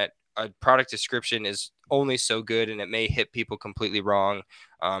the internet. A product description is only so good, and it may hit people completely wrong,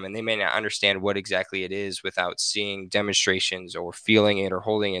 and they may not understand what exactly it is without seeing demonstrations or feeling it or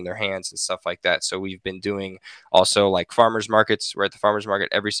holding it in their hands and stuff like that. So we've been doing also like farmers markets. We're at the farmers market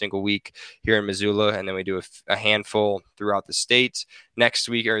every single week here in Missoula, and then we do a handful throughout the state. Next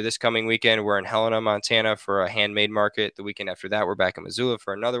week, or this coming weekend, we're in Helena, Montana for a handmade market. The weekend after that, we're back in Missoula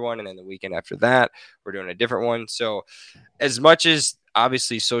for another one, and then the weekend after that, we're doing a different one. So as much as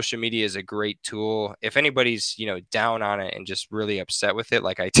obviously social media is a great tool, if anybody's down on it and just really upset with it,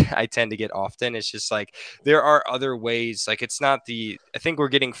 like I tend to get often, it's just like there are other ways. Like, it's not I think we're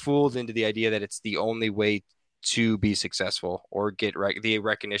getting fooled into the idea that it's the only way to be successful or get the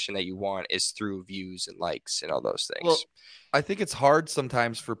recognition that you want is through views and likes and all those things. Well, I think it's hard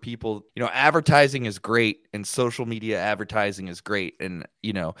sometimes for people, advertising is great and social media advertising is great. And,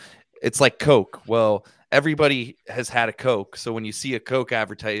 it's like Coke. Well, everybody has had a Coke. So when you see a Coke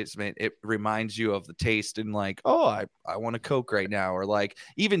advertisement, it reminds you of the taste and like, oh, I want a Coke right now. Or like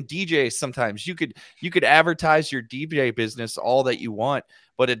even DJs, sometimes you could advertise your DJ business all that you want,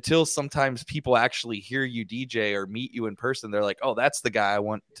 but until sometimes people actually hear you DJ or meet you in person, they're like, oh, that's the guy I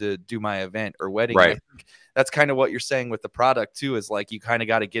want to do my event or wedding. Right. I think that's kind of what you're saying with the product too, is like, you kind of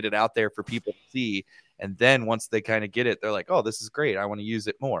got to get it out there for people to see. And then once they kind of get it, they're like, oh, this is great. I want to use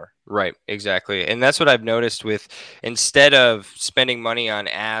it more. Right, exactly. And that's what I've noticed with, instead of spending money on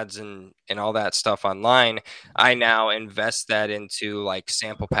ads and all that stuff online, I now invest that into like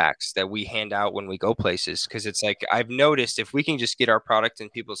sample packs that we hand out when we go places. Because it's like, I've noticed if we can just get our product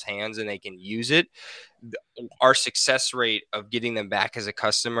in people's hands and they can use it, our success rate of getting them back as a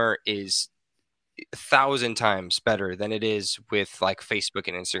customer is 1,000 times better than it is with like Facebook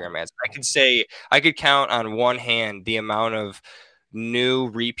and Instagram ads. I could count on one hand the amount of new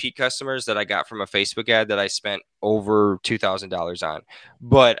repeat customers that I got from a Facebook ad that I spent over $2,000 on,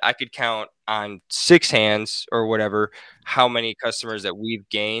 but I could count on 6 hands or whatever how many customers that we've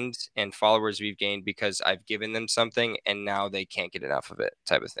gained and followers we've gained because I've given them something and now they can't get enough of it,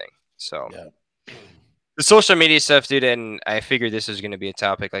 type of thing. So yeah. The social media stuff, dude, and I figured this was going to be a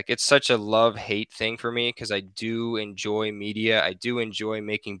topic. Like, it's such a love-hate thing for me because I do enjoy media. I do enjoy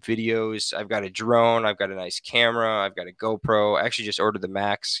making videos. I've got a drone. I've got a nice camera. I've got a GoPro. I actually just ordered the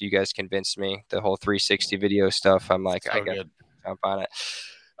Max. You guys convinced me. The whole 360 video stuff. I'm like, I got to jump on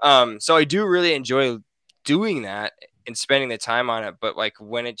it. So I do really enjoy doing that and spending the time on it. But like,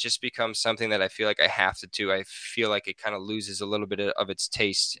 when it just becomes something that I feel like I have to do, I feel like it kind of loses a little bit of its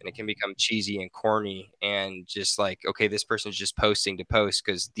taste and it can become cheesy and corny and just like, okay, this person's just posting to post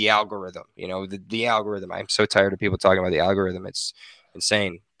because the algorithm, the algorithm. I'm so tired of people talking about the algorithm. It's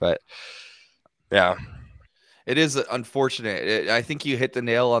insane. But yeah. It is unfortunate. I think you hit the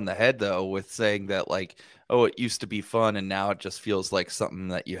nail on the head though, with saying that like, oh, it used to be fun and now it just feels like something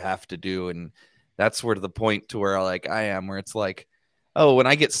that you have to do. And that's where the point to where like I am, where it's like, oh, when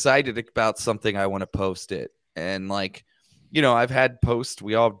I get excited about something, I want to post it. And like, I've had posts,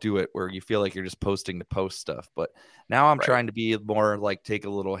 we all do it, where you feel like you're just posting to post stuff. But now I'm trying to be more like, take a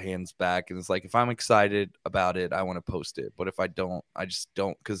little hands back. And it's like, if I'm excited about it, I want to post it. But if I don't, I just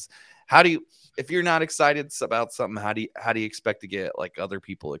don't. Because if you're not excited about something, how do you expect to get like other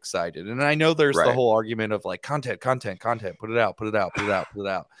people excited? And I know there's the whole argument of like content, put it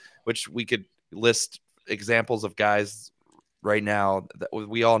out, which we could list examples of guys right now that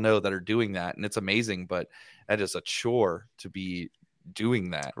we all know that are doing that, and it's amazing, but that is a chore to be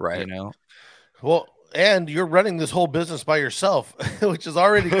doing that, right? Well, and you're running this whole business by yourself, which is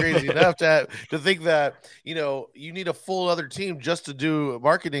already crazy enough to think that you need a full other team just to do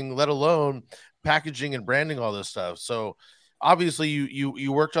marketing, let alone packaging and branding all this stuff. So obviously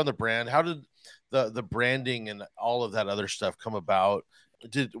you worked on the brand. How did the branding and all of that other stuff come about?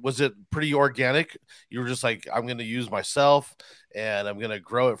 Was it pretty organic? You were just like, I'm going to use myself and I'm going to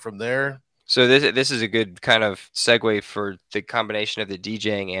grow it from there. So this is a good kind of segue for the combination of the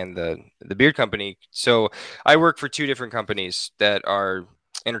DJing and the beard company. So I work for two different companies that are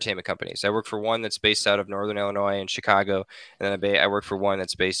entertainment companies. I work for one that's based out of Northern Illinois and Chicago, and then I work for one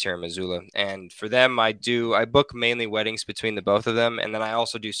that's based here in Missoula. And for them, I book mainly weddings between the both of them, and then I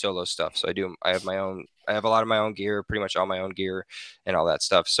also do solo stuff. So I have a lot of my own gear, pretty much all my own gear and all that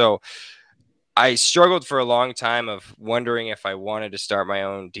stuff. So I struggled for a long time of wondering if I wanted to start my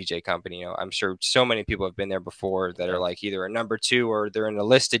own DJ company. You know, I'm sure so many people have been there before that are like either a number two or they're in a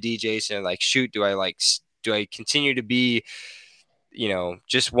list of DJs and like, shoot, do I continue to be, you know,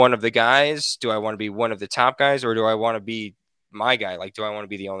 just one of the guys? Do I want to be one of the top guys, or do I want to be my guy? Like, do I want to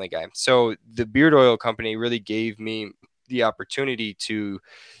be the only guy? So the beard oil company really gave me the opportunity to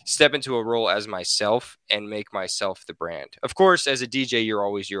step into a role as myself and make myself the brand. Of course, as a DJ, you're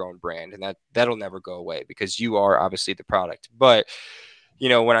always your own brand, and that'll never go away because you are obviously the product. But you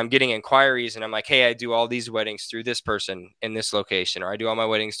know, when I'm getting inquiries and I'm like, hey, I do all these weddings through this person in this location, or I do all my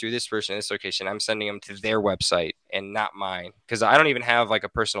weddings through this person in this location, I'm sending them to their website and not mine. Because I don't even have like a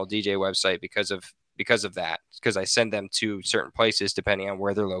personal DJ website because of that. Because I send them to certain places depending on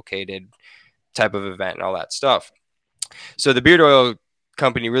where they're located, type of event, and all that stuff. So the beard oil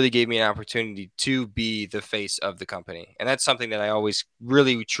company really gave me an opportunity to be the face of the company. And that's something that I always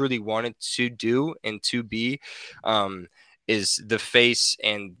really, truly wanted to do and to be. Is the face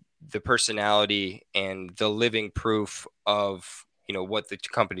and the personality and the living proof of, you know, what the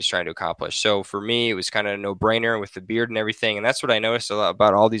company's trying to accomplish. So for me, it was kind of a no-brainer with the beard and everything. And that's what I noticed a lot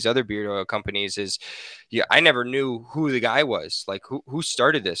about all these other beard oil companies is, yeah, I never knew who the guy was. Like, who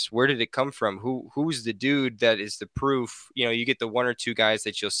started this? Where did it come from? Who's the dude that is the proof? You know, you get the one or two guys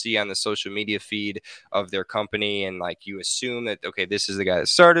that you'll see on the social media feed of their company, and like you assume that, okay, this is the guy that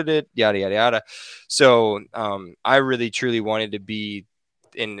started it, yada yada yada. So I really truly wanted to be,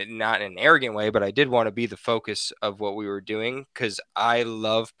 not in an arrogant way, but I did want to be the focus of what we were doing, because I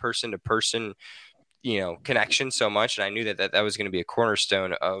love person to person, you know, connection so much. And I knew that was going to be a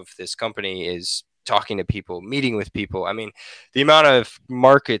cornerstone of this company, is talking to people, meeting with people. I mean, the amount of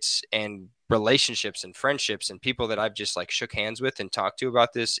markets and relationships and friendships and people that I've just like shook hands with and talked to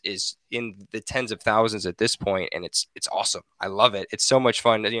about this is in the tens of thousands at this point. And it's awesome. I love it. It's so much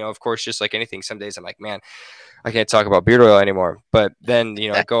fun. You know, of course, just like anything, some days I'm like, man, I can't talk about beard oil anymore. But then,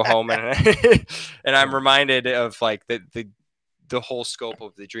 you know, I go home and and I'm reminded of like the whole scope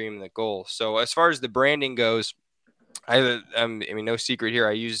of the dream and the goal. So as far as the branding goes, I mean, no secret here.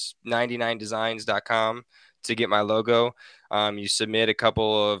 I use 99designs.com to get my logo. You submit a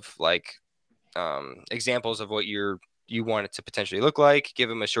couple of like examples of what you want it to potentially look like, give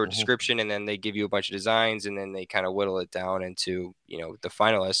them a short description, and then they give you a bunch of designs, and then they kind of whittle it down into, you know, the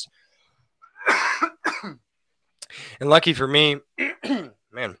finalist. And lucky for me, the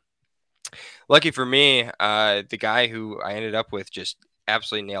guy who I ended up with just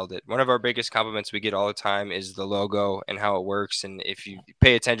absolutely nailed it. One of our biggest compliments we get all the time is the logo and how it works. And if you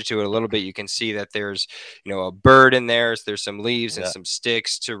pay attention to it a little bit, you can see that there's, you know, a bird in there. There's some leaves and some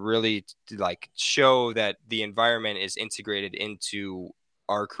sticks to really like show that the environment is integrated into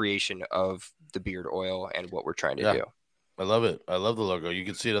our creation of the beard oil and what we're trying to do. I love it. I love the logo. You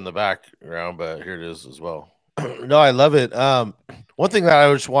can see it in the background, but here it is as well. No, I love it. One thing that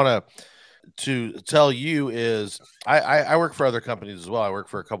I just want to tell you is I work for other companies as well. I work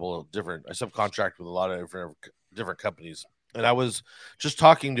for a couple of different, I subcontract with a lot of different companies. And I was just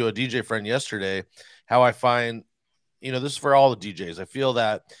talking to a DJ friend yesterday, how I find, you know, this is for all the DJs. I feel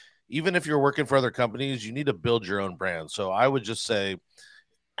that even if you're working for other companies, you need to build your own brand. So I would just say,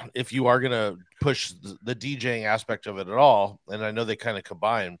 if you are going to push the DJing aspect of it at all, and I know they kind of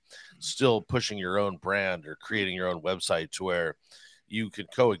combine, still pushing your own brand or creating your own website to where you could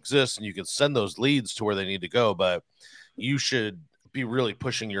coexist and you can send those leads to where they need to go, but you should be really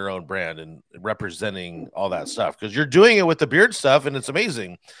pushing your own brand and representing all that stuff, because you're doing it with the beard stuff and it's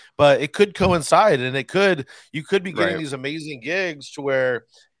amazing, but it could coincide and you could be getting these amazing gigs to where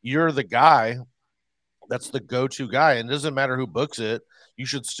you're the guy that's the go-to guy, and it doesn't matter who books it. You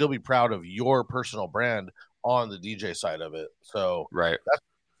should still be proud of your personal brand on the DJ side of it. So that's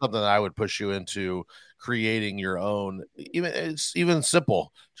something that I would push you into, creating your own, even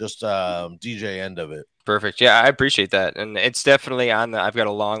simple, just DJ end of it. Perfect. Yeah, I appreciate that. And it's definitely I've got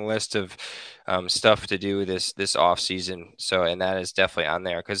a long list of stuff to do this off season. So, and that is definitely on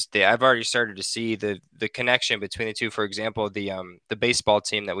there because I've already started to see the connection between the two. For example, the baseball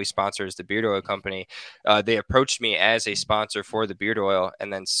team that we sponsor is the Beard Oil Company. They approached me as a sponsor for the beard oil,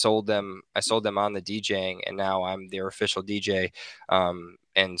 and then I sold them on the DJing, and now I'm their official DJ.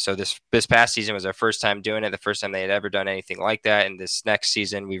 And so this past season was our first time doing it, the first time they had ever done anything like that. And this next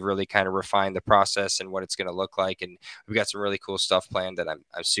season, we've really kind of refined the process and what it's going to look like. And we've got some really cool stuff planned that I'm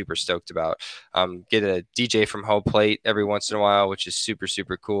super stoked about. Get a DJ from home plate every once in a while, which is super,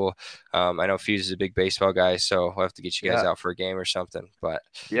 super cool. I know Fuse is a big baseball guy, so we'll have to get you guys out for a game or something. But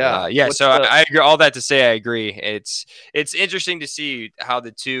so I agree. All that to say, I agree. It's interesting to see how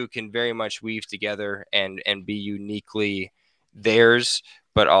the two can very much weave together and be uniquely theirs,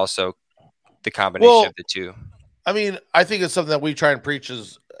 but also the combination of the two. I mean, I think it's something that we try and preach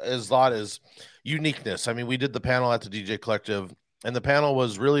is lot is uniqueness. I mean, we did the panel at the DJ Collective, and the panel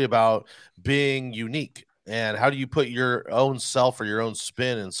was really about being unique and how do you put your own self or your own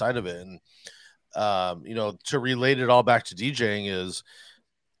spin inside of it. And to relate it all back to DJing is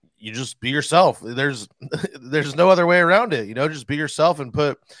you just be yourself. There's no other way around it. Just be yourself and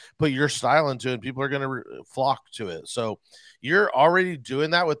put your style into it, and people are going to flock to it. So you're already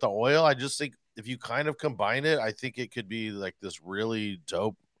doing that with the oil. I just think if you kind of combine it, I think it could be like this really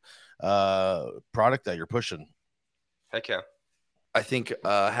dope product that you're pushing. Heck yeah. I think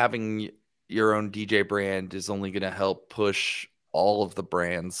having your own DJ brand is only going to help push all of the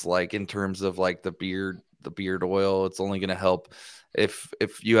brands, like in terms of like the beard oil. It's only going to help if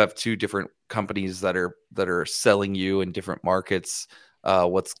you have two different companies that are selling you in different markets.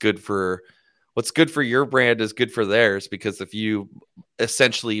 What's good for your brand is good for theirs, because if you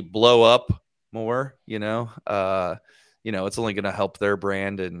essentially blow up more, it's only going to help their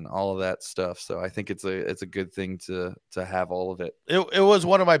brand and all of that stuff. So I think it's a good thing to have all of it. It was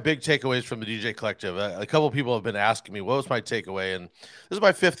one of my big takeaways from the DJ Collective. A couple of people have been asking me, what was my takeaway? And this is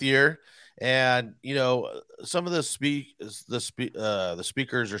my 5th year. And, some of the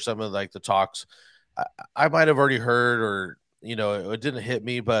speakers or some of like the talks I might have already heard, or, it didn't hit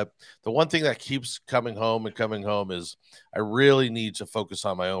me. But the one thing that keeps coming home is I really need to focus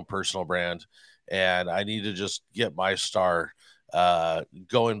on my own personal brand. And I need to just get my star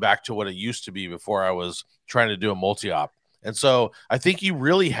going back to what it used to be before I was trying to do a multi-op. And so I think you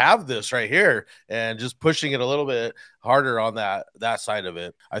really have this right here, and just pushing it a little bit harder on that side of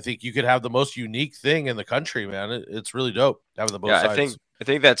it. I think you could have the most unique thing in the country, man. It's really dope having the both sides. I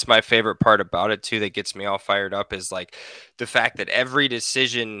think that's my favorite part about it too, that gets me all fired up, is like the fact that every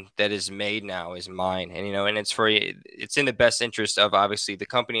decision that is made now is mine. And, and it's in the best interest of obviously the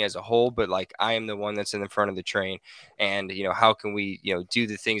company as a whole, but like I am the one that's in the front of the train. And, how can we, do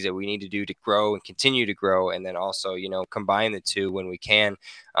the things that we need to do to grow and continue to grow. And then also, combine the two when we can.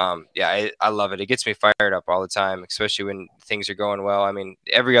 I love it. It gets me fired up all the time, especially when things are going well. I mean,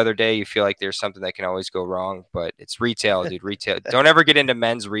 every other day you feel like there's something that can always go wrong, but it's retail, dude. Retail. Don't ever get into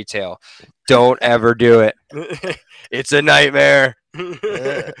men's retail. Don't ever do it. It's a nightmare.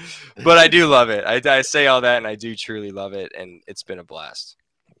 But I do love it. I say all that, and I do truly love it, and it's been a blast.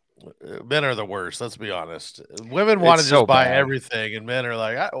 Men are the worst. Let's be honest. Women want to just buy everything, and men are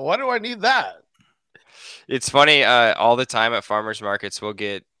like, why do I need that? It's funny. All the time at farmers markets, we'll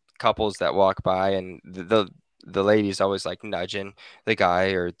get couples that walk by, and the lady's always like nudging the guy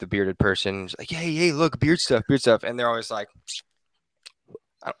or the bearded person. She's like, hey, look, beard stuff. And they're always like,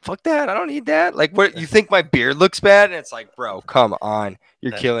 fuck that. I don't need that. Like, what, you think my beard looks bad? And it's like, bro, come on.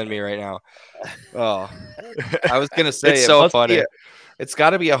 You're killing me right now. Oh, I was going to say, it's so funny. It's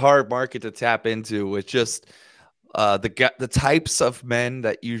got to be a hard market to tap into with just the types of men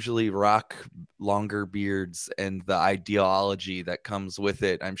that usually rock longer beards, and the ideology that comes with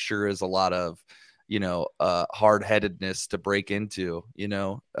it. I'm sure is a lot of, hard-headedness to break into,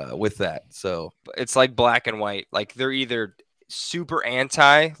 with that. So it's like black and white. Like they're either super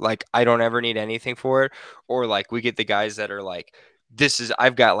anti, like I don't ever need anything for it, or like we get the guys that are like,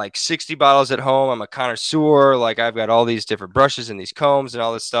 I've got like 60 bottles at home. I'm a connoisseur. Like I've got all these different brushes and these combs and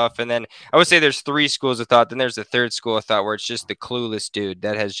all this stuff. And then I would say there's 3 schools of thought. Then there's the third school of thought where it's just the clueless dude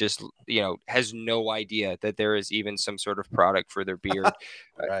that has just, has no idea that there is even some sort of product for their beard.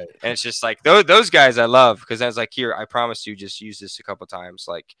 Right. And it's just like those guys I love, because I was like, here, I promise you, just use this a couple times.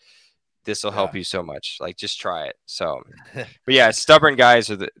 Like, this will help you so much. Like, just try it. So, but yeah, stubborn guys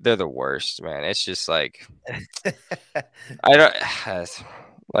they're the worst, man. It's just like,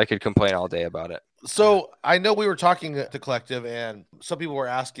 I could complain all day about it. So I know we were talking to Collective, and some people were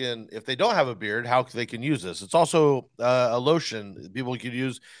asking if they don't have a beard, how they can use this. It's also a lotion people could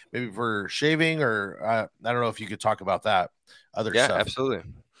use maybe for shaving, or I don't know if you could talk about that other stuff. Yeah,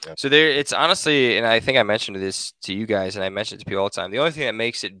 absolutely. So there, it's honestly, and I think I mentioned this to you guys, and I mentioned it to people all the time. The only thing that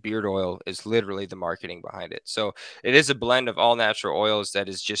makes it beard oil is literally the marketing behind it. So it is a blend of all natural oils that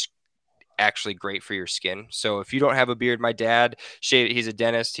is just actually great for your skin. So if you don't have a beard, my dad he's a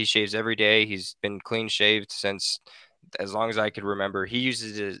dentist. He shaves every day. He's been clean shaved since as long as I could remember. He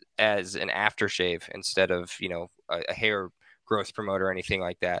uses it as an aftershave instead of, a hair growth promoter or anything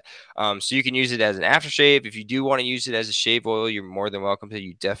like that. So you can use it as an aftershave. If you do want to use it as a shave oil, you're more than welcome to.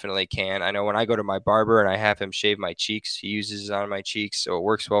 You definitely can. I know when I go to my barber and I have him shave my cheeks, he uses it on my cheeks, so it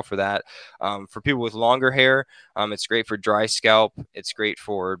works well for that. For people with longer hair, it's great for dry scalp. It's great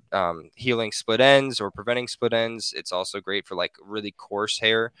for healing split ends or preventing split ends. It's also great for like really coarse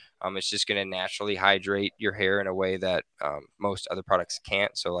hair. It's just going to naturally hydrate your hair in a way that most other products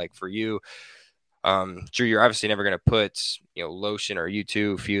can't. So like for you, Drew, you're obviously never going to put, lotion or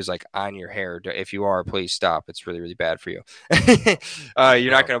U2 Fuse like on your hair. If you are, please stop. It's really, really bad for you.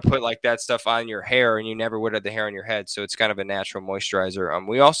 You're not going to put like that stuff on your hair, and you never would have the hair on your head. So it's kind of a natural moisturizer.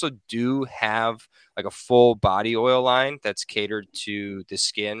 We also do have like a full body oil line that's catered to the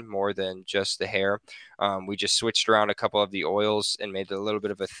skin more than just the hair. We just switched around a couple of the oils and made it a little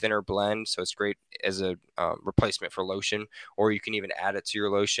bit of a thinner blend. So it's great as a replacement for lotion, or you can even add it to your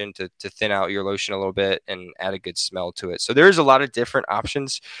lotion to thin out your lotion a little bit and add a good smell to it. So there's a lot of different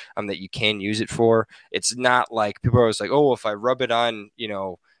options that you can use it for. It's not like people are always like, oh, if I rub it on,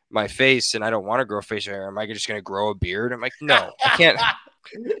 my face and I don't want to grow facial hair, am I just going to grow a beard? I'm like, no, I can't.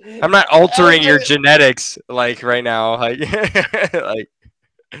 I'm not altering your genetics like right now. Like, like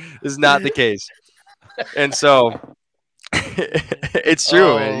is not the case. And so it's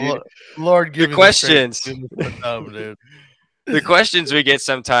true. Lord, give the me questions. Dude. The questions we get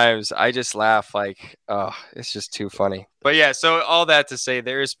sometimes, I just laugh like, oh, it's just too funny. But yeah, so all that to say,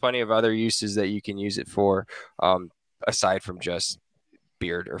 there is plenty of other uses that you can use it for, aside from just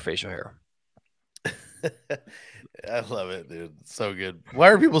beard or facial hair. I love it, dude. It's so good. Why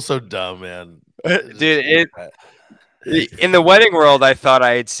are people so dumb, man? Dude, in the wedding world, I thought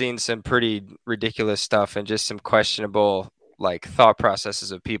I had seen some pretty ridiculous stuff and just some questionable like thought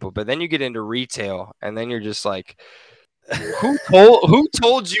processes of people. But then you get into retail, and then you're just like, who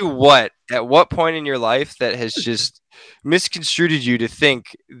told you what at what point in your life that has just misconstrued you to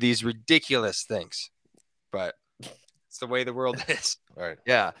think these ridiculous things? But it's the way the world is. All right.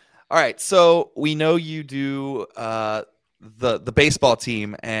 Yeah. All right. So we know you do the baseball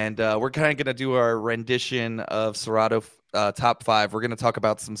team, and we're kind of going to do our rendition of Serato top 5. We're going to talk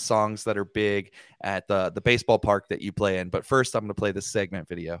about some songs that are big at the baseball park that you play in. But first, I'm going to play this segment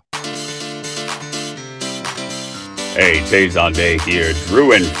video. Hey, Tazon Day here.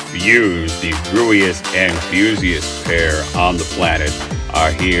 Drew and Fuse, the drewiest and fusiest pair on the planet,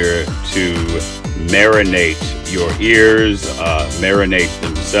 are here to marinate your ears, marinate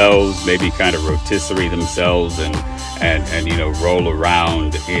themselves, maybe kind of rotisserie themselves, and roll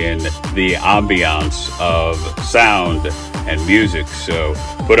around in the ambiance of sound and music. So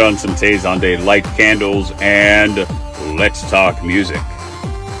put on some Tazon Day light candles and let's talk music.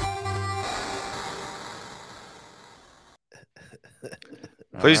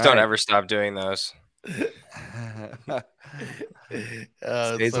 Please don't ever stop doing those.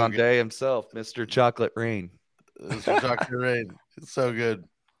 Tazon Day himself, Mr. Chocolate Rain. Mr. Chocolate Rain. It's so good.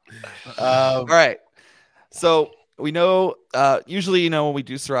 All right. So we know, usually, when we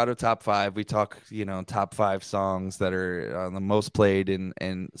do Serato top 5, we talk, top 5 songs that are the most played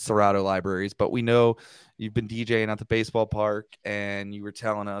in Serato libraries. But we know you've been DJing at the baseball park, and you were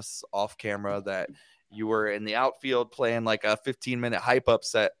telling us off camera that you were in the outfield playing like a 15-minute hype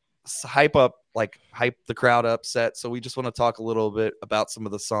the crowd up set. So we just want to talk a little bit about some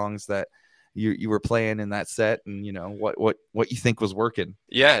of the songs that you were playing in that set, and what you think was working.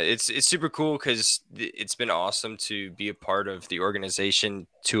 Yeah, it's super cool because it's been awesome to be a part of the organization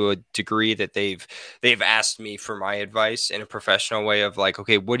to a degree that they've asked me for my advice in a professional way of like,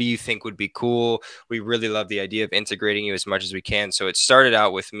 okay, what do you think would be cool? We really love the idea of integrating you as much as we can. So it started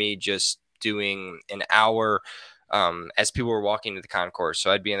out with me just doing an hour as people were walking to the concourse.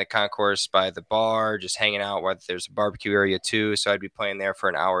 So I'd be in the concourse by the bar, just hanging out where there's a barbecue area too. So I'd be playing there for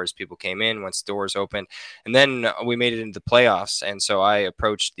an hour as people came in once the doors opened. And then we made it into the playoffs. And so I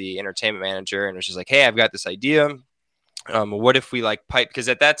approached the entertainment manager and was just like, hey, I've got this idea. What if we like pipe? Because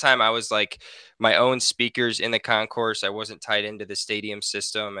at that time I was like my own speakers in the concourse. I wasn't tied into the stadium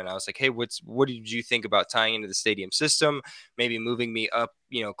system. And I was like, hey, what did you think about tying into the stadium system? Maybe moving me up,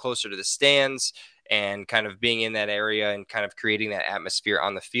 closer to the stands and kind of being in that area and kind of creating that atmosphere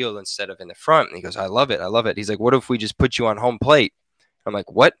on the field instead of in the front. And he goes, I love it. He's like, what if we just put you on home plate? I'm like,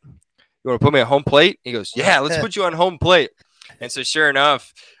 what? You want to put me on home plate? He goes, yeah, let's put you on home plate. And so sure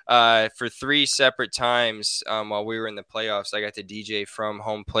enough, for 3 separate times while we were in the playoffs, I got to DJ from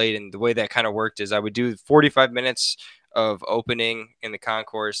home plate. And the way that kind of worked is I would do 45 minutes of opening in the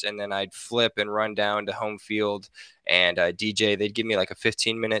concourse, and then I'd flip and run down to home field and DJ. They'd give me like a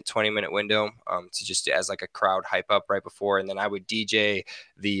 15-minute, 20-minute window to just as like a crowd hype up right before, and then I would DJ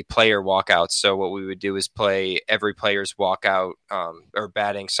the player walkouts. So what we would do is play every player's walkout or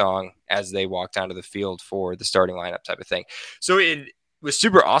batting song as they walked onto the field for the starting lineup type of thing. So it was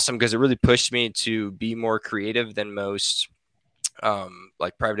super awesome because it really pushed me to be more creative than most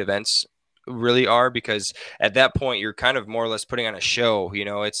like private events really are, because at that point you're kind of more or less putting on a show.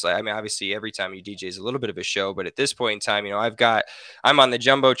 It's like, I mean, obviously every time you DJ is a little bit of a show, but at this point in time, I'm on the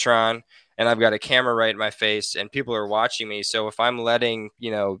Jumbotron and I've got a camera right in my face and people are watching me. So if I'm letting,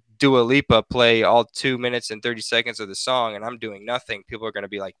 Dua Lipa play all 2 minutes and 30 seconds of the song and I'm doing nothing, people are going to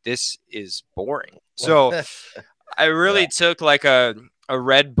be like, this is boring. So I really took like a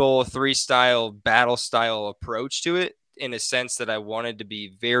Red Bull 3 battle style approach to it, in a sense that I wanted to be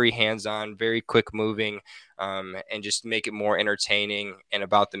very hands-on, very quick moving, and just make it more entertaining and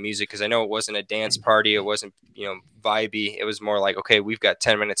about the music. Because I know it wasn't a dance party. It wasn't, vibey. It was more like, okay, we've got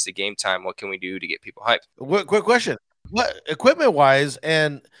 10 minutes to game time. What can we do to get people hyped? Quick question. What equipment-wise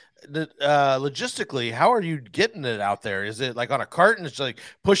and logistically, how are you getting it out there? Is it like on a cart and it's like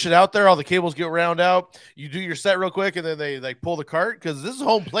push it out there, all the cables get wound out, you do your set real quick, and then they like pull the cart? Because this is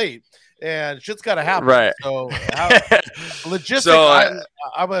home plate and shit's got to happen. Right. So logistics. So,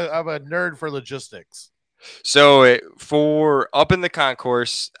 I'm a nerd for logistics. So for up in the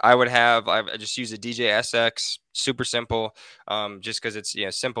concourse, I just use a DJ SX, super simple, just because it's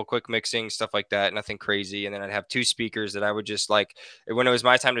simple, quick mixing, stuff like that, nothing crazy. And then I'd have 2 speakers that I would just like when it was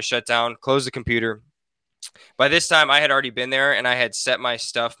my time to shut down, close the computer. By this time, I had already been there and I had set my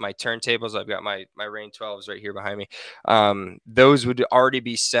stuff, my turntables. I've got my Rane 12s right here behind me. Those would already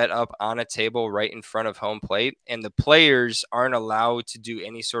be set up on a table right in front of home plate. And the players aren't allowed to do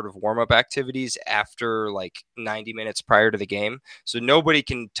any sort of warm-up activities after like 90 minutes prior to the game. So nobody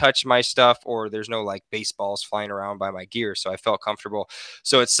can touch my stuff, or there's no like baseballs flying around by my gear. So I felt comfortable.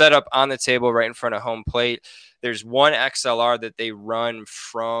 So it's set up on the table right in front of home plate. There's one XLR that they run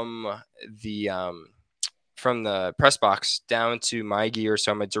from the press box down to my gear.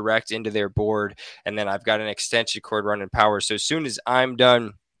 So I'm a direct into their board. And then I've got an extension cord running power. So as soon as I'm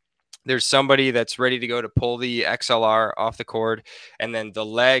done, there's somebody that's ready to go to pull the XLR off the cord. And then the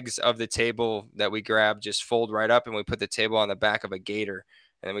legs of the table that we grab just fold right up and we put the table on the back of a gator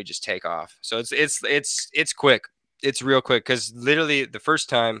and then we just take off. So it's quick. It's real quick. Cause literally the first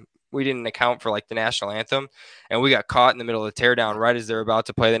time we didn't account for like the national anthem and we got caught in the middle of the teardown right as they're about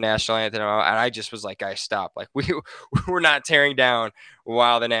to play the national anthem. And I just was like, guys, stop. Like we're not tearing down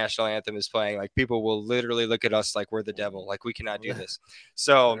while the national anthem is playing. Like people will literally look at us like we're the devil. Like we cannot do this.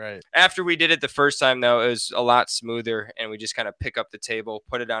 So After we did it the first time though, it was a lot smoother and we just kind of pick up the table,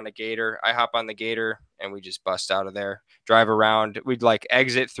 put it on a gator. I hop on the gator and we just bust out of there, drive around. We'd like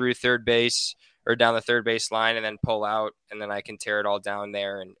exit through third base or down the third base line and then pull out, and then I can tear it all down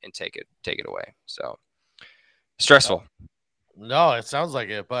there and take it away. So stressful. No, it sounds like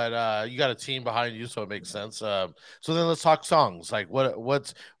it, but you got a team behind you, so it makes sense. So then let's talk songs. Like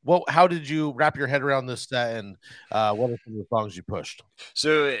how did you wrap your head around this set, and what are some of the songs you pushed?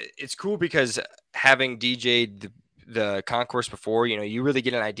 So it's cool because having DJ'd the concourse before, you really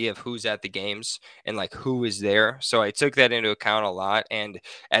get an idea of who's at the games and like who is there. So I took that into account a lot. And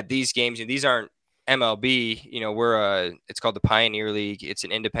at these games, these aren't MLB, it's called the Pioneer League. It's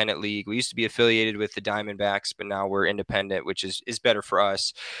an independent league. We used to be affiliated with the Diamondbacks, but now we're independent, which is better for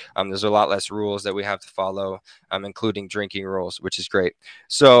us. There's a lot less rules that we have to follow, including drinking rules, which is great.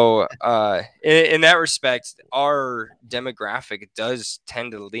 So in that respect, our demographic does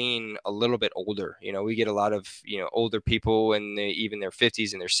tend to lean a little bit older. We get a lot of, older people in even their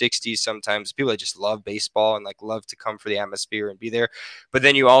 50s and their 60s. Sometimes people that just love baseball and like love to come for the atmosphere and be there. But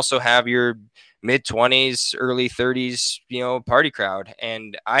then you also have your mid-20s, early 30s, party crowd.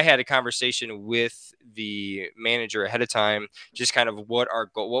 And I had a conversation with the manager ahead of time, just kind of what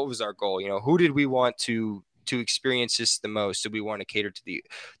was our goal? Who did we want to experience this the most? Do we want to cater to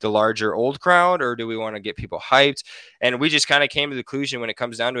the larger old crowd, or do we want to get people hyped? And we just kind of came to the conclusion when it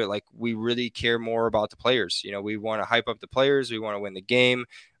comes down to it, like we really care more about the players. We want to hype up the players. We want to win the game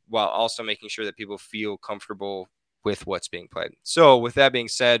while also making sure that people feel comfortable with what's being played. So with that being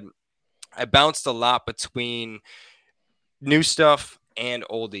said, I bounced a lot between new stuff and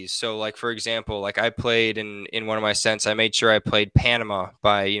oldies. So like, for example, like I played in one of my sets, I made sure I played Panama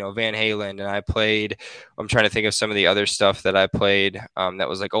by, Van Halen. And I'm trying to think of some of the other stuff that I played that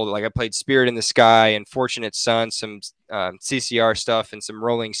was like old. Like I played Spirit in the Sky and Fortunate Son, some CCR stuff and some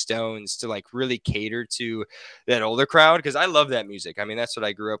Rolling Stones to like really cater to that older crowd. Because I love that music. I mean, that's what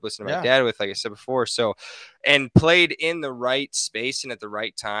I grew up listening to my dad with, like I said before. So, and played in the right space and at the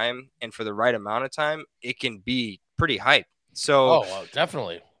right time and for the right amount of time, it can be pretty hype. So, well,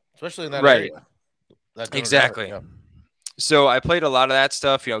 definitely, especially in that right, area. That exactly. Yeah. So I played a lot of that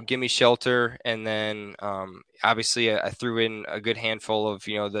stuff, Gimme Shelter, and then obviously I threw in a good handful of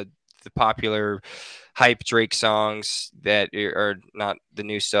the popular hype Drake songs that are not the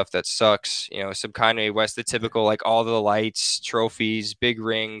new stuff that sucks, some Kanye West, the typical like All the Lights, Trophies, Big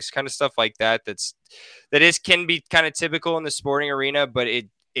Rings, kind of stuff like that. Can be kind of typical in the sporting arena, but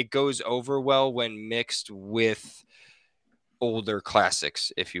it goes over well when mixed with older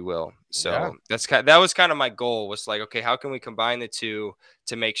classics, if you will. So that was kind of my goal, was like, okay, how can we combine the two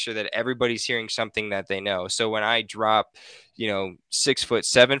to make sure that everybody's hearing something that they know? So when I drop 6 foot,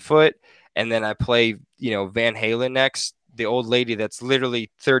 7 foot, and then I play Van Halen next, the old lady that's literally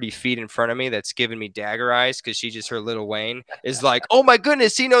 30 feet in front of me that's giving me dagger eyes because she just heard Lil Wayne is like, oh my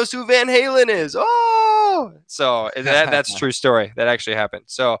goodness, he knows who Van Halen is. Oh, so that's a true story. That actually happened.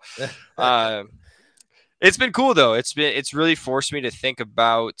 So it's been cool though. It's really forced me to think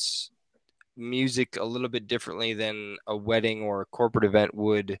about music a little bit differently than a wedding or a corporate event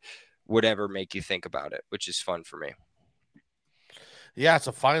would ever make you think about it, which is fun for me. Yeah, it's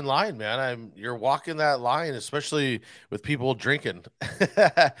a fine line, man. You're walking that line, especially with people drinking.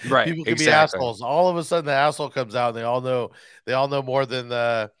 Right. People can be assholes. All of a sudden the asshole comes out and they all know more than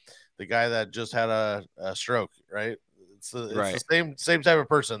the guy that just had a stroke, right? It's the same type of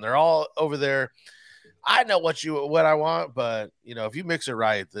person. They're all over there. I know what I want, but if you mix it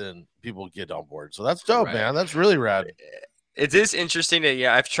right, then people get on board. So that's dope, man. That's really rad. It is interesting that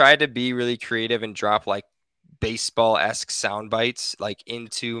I've tried to be really creative and drop like baseball-esque sound bites like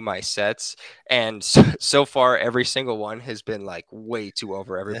into my sets, and so far every single one has been like way too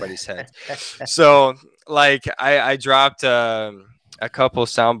over everybody's head. So like I dropped a couple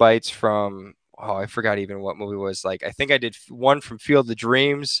sound bites from I forgot even what movie it was. Like, I think I did one from Field of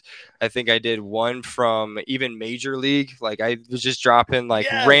Dreams. I think I did one from even Major League. Like, I was just dropping like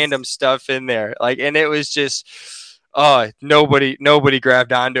random stuff in there. Like, and it was just, nobody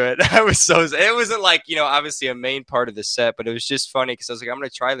grabbed onto it. It wasn't like, obviously a main part of the set, but it was just funny because I was like, I'm going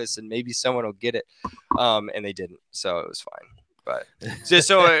to try this and maybe someone will get it. And they didn't. So it was fine. But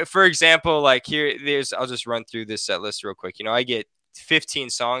so for example, like I'll just run through this set list real quick. I get 15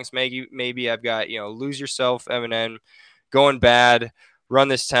 songs, maybe I've got Lose Yourself, Eminem, Going Bad, Run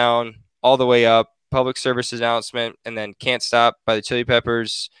This Town, All the Way Up, Public Service Announcement, and then Can't Stop by the Chili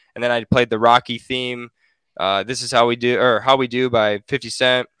Peppers. And then I played the Rocky theme, This Is How We Do, or How We Do by 50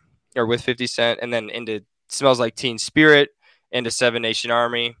 Cent, or with 50 Cent, and then into Smells Like Teen Spirit, into Seven Nation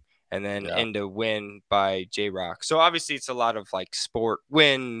Army, and then into Win by J-Rock. So obviously it's a lot of like sport,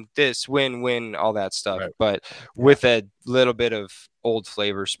 win, all that stuff, but with a little bit of old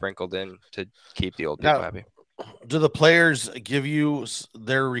flavor sprinkled in to keep the old people happy. Do the players give you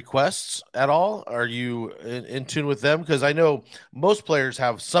their requests at all? Are you in tune with them? Because I know most players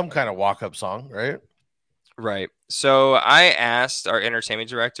have some kind of walk-up song, right? Right. So I asked our entertainment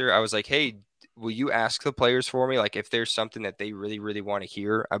director, I was like, hey, will you ask the players for me? Like if there's something that they really, really want to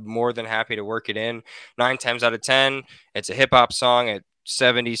hear, I'm more than happy to work it in. 9 times out of 10, it's a hip hop song at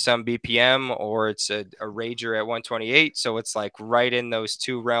 70 some BPM, or it's a rager at 128. So it's like right in those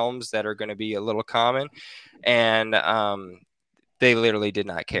two realms that are going to be a little common. And they literally did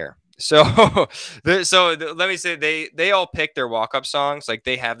not care. So, let me say they all pick their walk-up songs. Like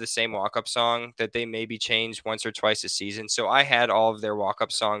they have the same walk-up song that they maybe change once or twice a season. So I had all of their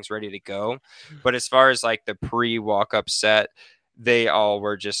walk-up songs ready to go. But as far as like the pre-walk-up set, they all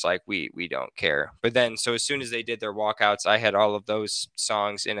were just like, we don't care. But then, so as soon as they did their walkouts, I had all of those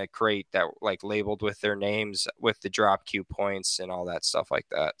songs in a crate that like labeled with their names, with the drop cue points and all that stuff like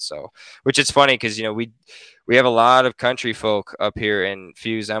that. So, which is funny because, we have a lot of country folk up here, and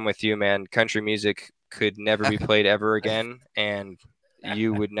Fuse, I'm with you, man. Country music could never be played ever again. And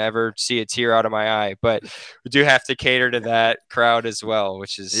you would never see a tear out of my eye, but we do have to cater to that crowd as well,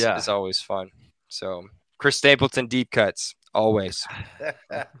 which is always fun. So Chris Stapleton deep cuts. Always.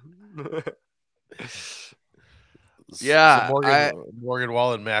 Morgan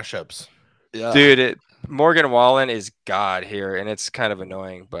Wallen mashups. Yeah. Dude, Morgan Wallen is God here, and it's kind of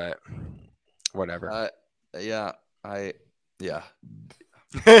annoying, but whatever.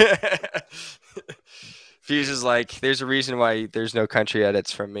 Fuse is like, there's a reason why there's no country edits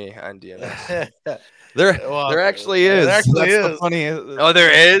from me on DMS. There actually is. There actually That's the is. funny. Oh,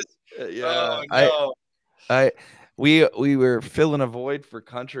 there is. Yeah. Oh, no. We were filling a void for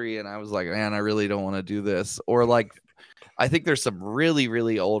country, and I was like, man, I really don't want to do this. Or like, I think there's some really,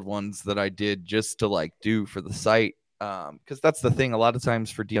 really old ones that I did just to like do for the site. Because that's the thing. A lot of times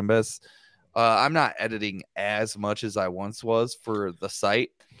for DMS, I'm not editing as much as I once was for the site,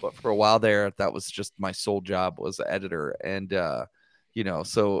 but for a while there, that was just my sole job was editor. And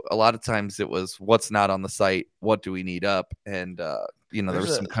so a lot of times it was what's not on the site, what do we need up, and there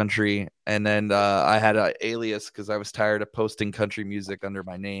was some country, and then I had an alias because I was tired of posting country music under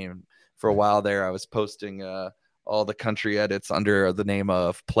my name. For a while there, I was posting all the country edits under the name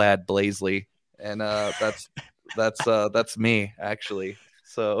of Plaid Blazely, and that's me actually.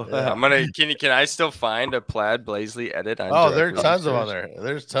 So Can I still find a Plaid Blazely edit on? Oh, there are tons of on there.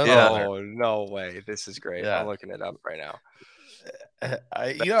 There's tons on there. Oh, no way! This is great. Yeah. I'm looking it up right now.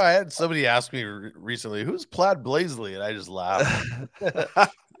 I had somebody ask me recently, "Who's Plaid Blazely?" and I just laughed.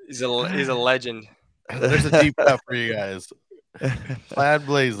 He's a legend. There's a deep cut for you guys. Plaid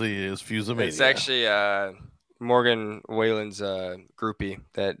Blazely is Fusemania. It's actually Morgan Whalen's groupie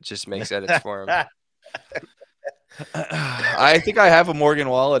that just makes edits for him. I think I have a Morgan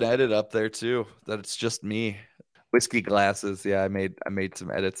Wallen edit up there too. That it's just me. Whiskey glasses. Yeah, I made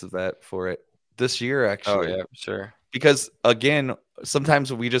some edits of that for it this year actually. Oh yeah, sure. Because again,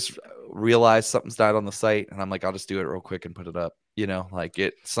 sometimes we just realize something's not on the site, and I'm like, I'll just do it real quick and put it up. Like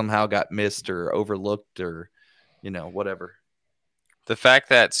it somehow got missed or overlooked or whatever. The fact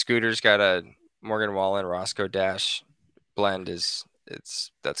that Scooter's got a Morgan Wallen Roscoe Dash blend that's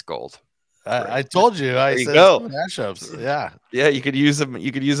gold. I told you. There you go. Mashups. Yeah. Yeah, you could use them.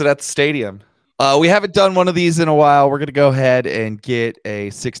 You could use it at the stadium. We haven't done one of these in a while. We're going to go ahead and get a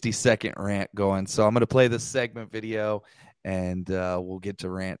 60-second rant going. So I'm going to play this segment video, and we'll get to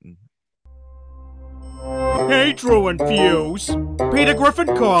ranting. Hey, Drew and Fuse. Peter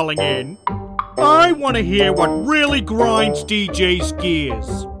Griffin calling in. I want to hear what really grinds DJ's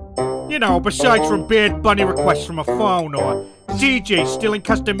gears. Besides from Bad Bunny requests from a phone or DJs stealing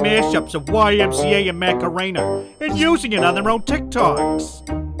custom mashups of YMCA and Macarena and using it on their own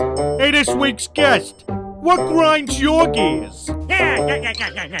TikToks. Hey, this week's guest, what grinds your gears?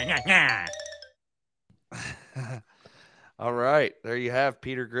 All right, there you have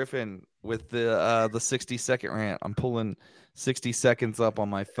Peter Griffin with the 60-second rant. I'm pulling 60 seconds up on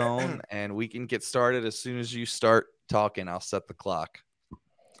my phone, and we can get started as soon as you start talking. I'll set the clock.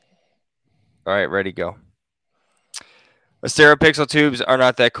 All right, ready, go. Astera Pixel tubes are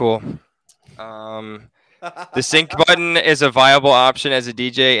not that cool. The sync button is a viable option as a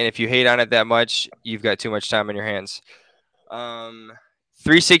DJ, and if you hate on it that much, you've got too much time on your hands.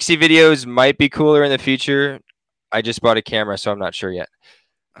 360 videos might be cooler in the future. I just bought a camera, so I'm not sure yet.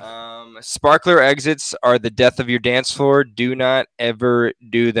 Sparkler exits are the death of your dance floor. Do not ever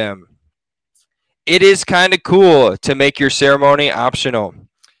do them. It is kind of cool to make your ceremony optional.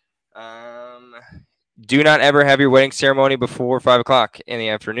 Do not ever have your wedding ceremony before 5 o'clock in the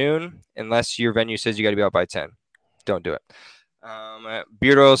afternoon, unless your venue says you got to be out by 10. Don't do it.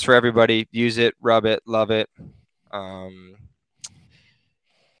 Beard oils for everybody. Use it, rub it, love it. Our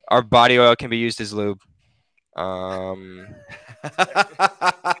body oil can be used as lube.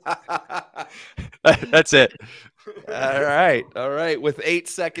 That's it. All right. With 8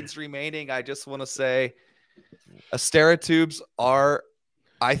 seconds remaining, I just want to say Astera tubes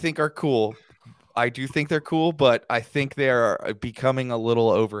I think are cool. I do think they're cool, but I think they are becoming a little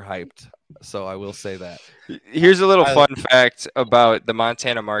overhyped. So I will say that. Here's a little fun fact about the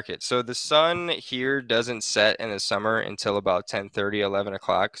Montana market. So the sun here doesn't set in the summer until about 10:30, 11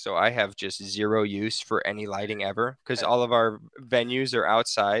 o'clock. So I have just zero use for any lighting ever because all of our venues are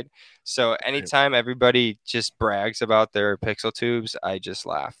outside. So anytime everybody just brags about their Pixel tubes, I just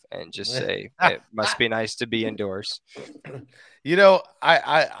laugh and just say it must be nice to be indoors.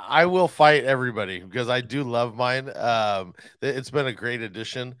 I will fight everybody because I do love mine. It's been a great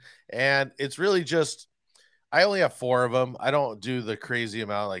addition, and it's really just I only have 4 of them. I don't do the crazy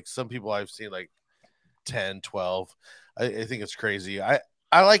amount like some people I've seen like 10, 12. I think it's crazy. I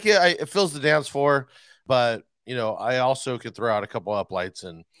like it. It fills the dance floor, but I also could throw out a couple up lights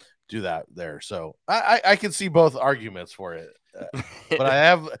and do that there. So I can see both arguments for it, but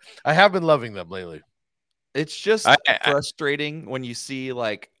I have been loving them lately. It's just frustrating when you see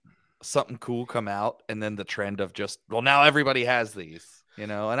like something cool come out and then the trend of just, well, now everybody has these,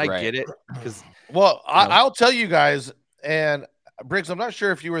 and I get it because, I'll tell you guys, and Briggs, I'm not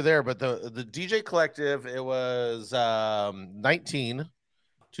sure if you were there, but the DJ Collective, it was 2019,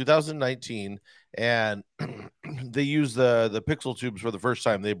 and they used the pixel tubes for the first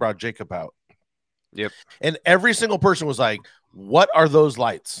time. They brought Jacob out. Yep. And every single person was like, "What are those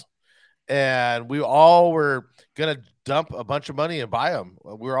lights?" And we all were gonna dump a bunch of money and buy them.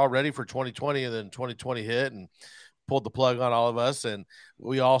 We were all ready for 2020, and then 2020 hit and pulled the plug on all of us, and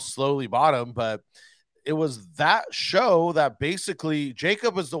we all slowly bought them. But it was that show that basically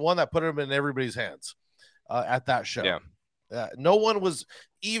Jacob was the one that put them in everybody's hands at that show. Yeah. No one was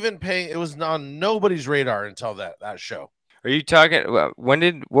even paying. It was on nobody's radar until that show. Are you talking?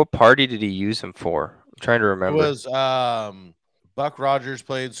 What party did he use them for? I'm trying to remember. It was Buck Rogers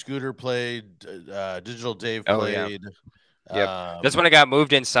played, Scooter played, Digital Dave played. Yeah, that's when I got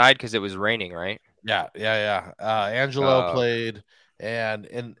moved inside because it was raining, right? Yeah. Angelo played,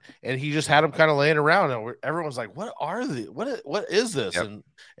 and he just had them kind of laying around, and everyone's like, "What are they? What is this?" Yep.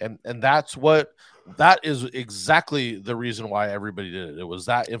 And that is exactly the reason why everybody did it. It was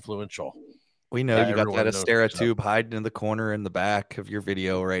that influential. We know Yeah, you got everyone that knows Astera what's up. tube hiding in the corner in the back of your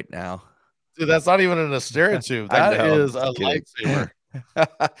video right now. Dude, that's not even an Astera tube. I That know, is I'm a kidding. lightsaber.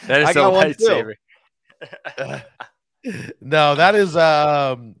 That is I a got one too. lightsaber. No, that is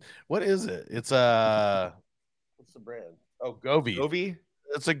what is it? It's what's the brand? Oh, Govee. Govee?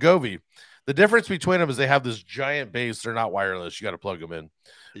 It's a Govee. The difference between them is they have this giant base. They're not wireless. You got to plug them in.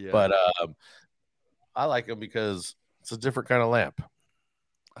 Yeah. But I like them because it's a different kind of lamp.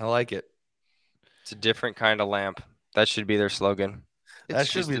 I like it. It's a different kind of lamp. That should be their slogan. That It's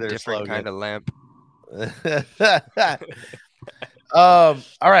should just be a their different slogan. kind of lamp. All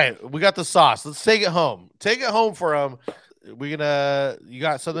right, we got the sauce. Let's take it home. Take it home for them. You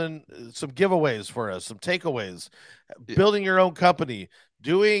got some giveaways for us, some takeaways, building your own company,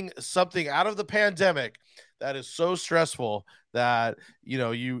 doing something out of the pandemic that is so stressful that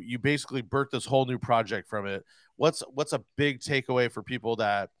you basically birthed this whole new project from it. What's a big takeaway for people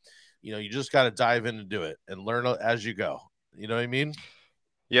that you just got to dive in and do it and learn as you go? You know what I mean?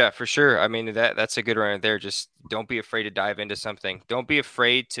 Yeah, for sure. I mean, that's a good one right there. Just don't be afraid to dive into something. Don't be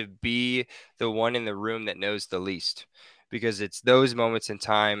afraid to be the one in the room that knows the least, because it's those moments in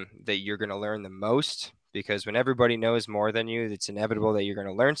time that you're going to learn the most. Because when everybody knows more than you, it's inevitable that you're going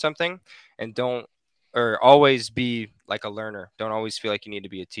to learn something. And always be like a learner. Don't always feel like you need to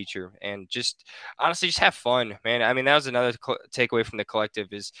be a teacher, and just honestly, just have fun, man. I mean, that was another takeaway from the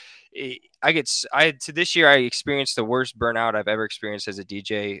collective is this year I experienced the worst burnout I've ever experienced as a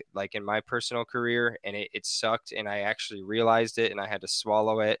DJ, like in my personal career. And it sucked. And I actually realized it, and I had to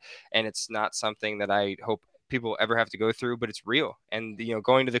swallow it. And it's not something that I hope people ever have to go through, but it's real. And,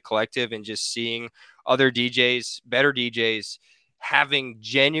 going to the collective and just seeing other DJs, better DJs, having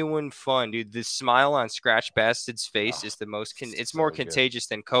genuine fun, dude. The smile on Scratch Bastard's face is the most it's more contagious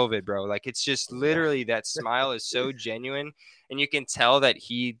than COVID, bro. Like, it's just literally that smile is so genuine, and you can tell that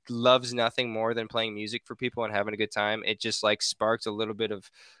he loves nothing more than playing music for people and having a good time. It just like sparked a little bit of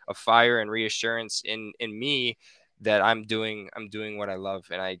fire and reassurance in me that I'm doing what I love,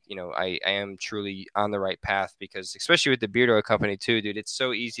 and I am truly on the right path, because especially with the Beard Oil Company too, dude, it's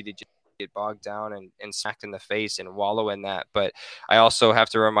so easy to just get bogged down and smacked in the face and wallow in that. But I also have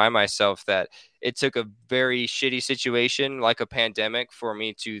to remind myself that it took a very shitty situation like a pandemic for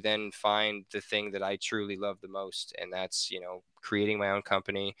me to then find the thing that I truly love the most. And that's, creating my own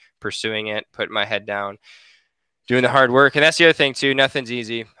company, pursuing it, putting my head down, doing the hard work. And that's the other thing too. Nothing's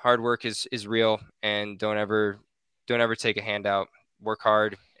easy. Hard work is real. And don't ever take a handout. Work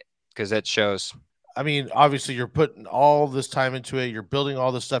hard, because that shows. I mean, obviously, you're putting all this time into it. You're building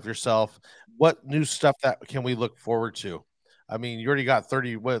all this stuff yourself. What new stuff that can we look forward to? I mean, you already got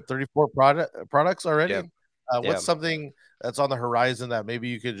 34 products already. Yeah. What's something that's on the horizon that maybe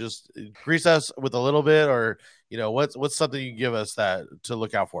you could just grease us with a little bit, or what's something you can give us that to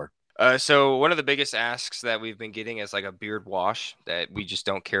look out for? So one of the biggest asks that we've been getting is like a beard wash that we just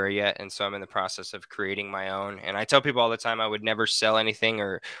don't carry yet. And so I'm in the process of creating my own. And I tell people all the time I would never sell anything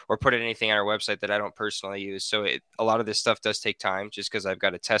or put anything on our website that I don't personally use. So a lot of this stuff does take time, just because I've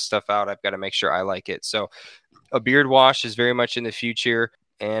got to test stuff out. I've got to make sure I like it. So a beard wash is very much in the future,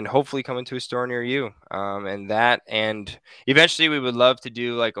 and hopefully coming to a store near you. And eventually we would love to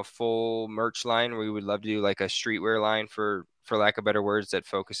do like a full merch line. We would love to do like a streetwear line, for lack of better words, that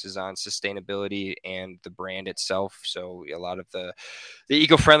focuses on sustainability and the brand itself. So a lot of the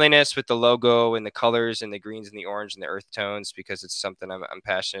eco-friendliness with the logo and the colors and the greens and the orange and the earth tones, because it's something I'm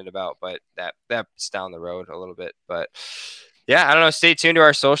passionate about. But that's down the road a little bit. But yeah, I don't know. Stay tuned to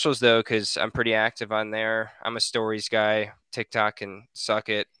our socials though, because I'm pretty active on there. I'm a stories guy. TikTok can suck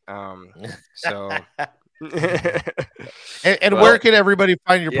it. So. and where can everybody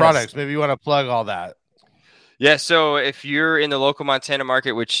find your products? Maybe you want to plug all that. Yeah, so if you're in the local Montana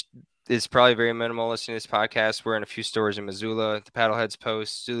market, which is probably very minimal listening to this podcast. We're in a few stores in Missoula, the Paddleheads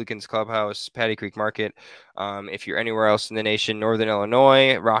Post, Zuligan's Clubhouse, Patty Creek Market. If you're anywhere else in the nation, Northern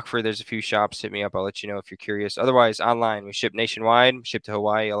Illinois, Rockford, there's a few shops. Hit me up. I'll let you know if you're curious. Otherwise, online, we ship nationwide, ship to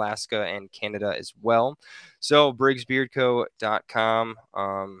Hawaii, Alaska, and Canada as well. So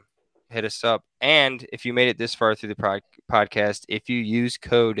BriggsBeardCo.com. Hit us up. And if you made it this far through the podcast, if you use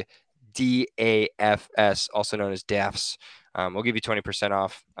code DAFS, also known as DAFS, we'll give you 20%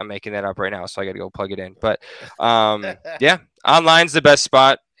 off. I'm making that up right now, so I got to go plug it in. But yeah, online's the best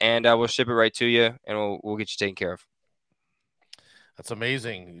spot, and we'll ship it right to you, and we'll get you taken care of. That's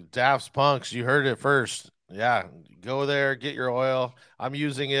amazing. Daft's Punks, you heard it first. Yeah, go there, get your oil. I'm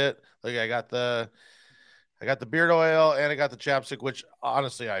using it. Like I got the beard oil and I got the chapstick, which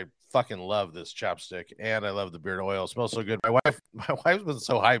honestly I fucking love this chapstick, and I love the beard oil. It smells so good. My wife's been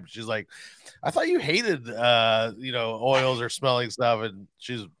so hyped. She's like, I thought you hated oils or smelling stuff, and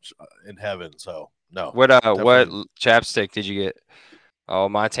she's in heaven. So no. What chapstick did you get? Oh,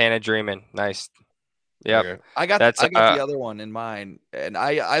 Montana Dreamin'. Nice. Yeah, Okay. I got the other one in mine, and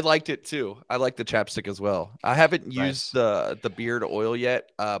I liked it too. I like the chapstick as well. I haven't used the beard oil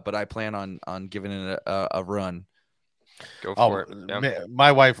yet, but I plan on giving it a run. Go for it. Man,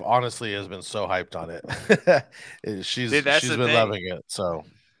 my wife honestly has been so hyped on it. she's been loving it. So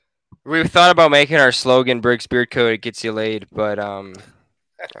we thought about making our slogan Briggs Beard Co. It gets you laid, but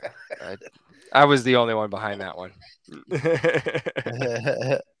I was the only one behind that one.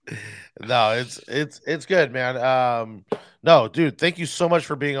 No, it's good, man. No, dude, thank you so much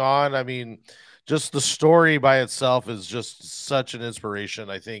for being on. I mean, just the story by itself is just such an inspiration.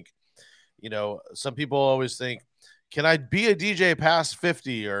 I think, some people always think, can I be a DJ past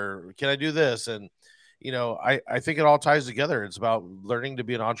 50 or can I do this? And, I think it all ties together. It's about learning to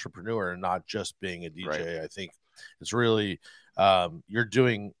be an entrepreneur and not just being a DJ. Right. I think it's really, you're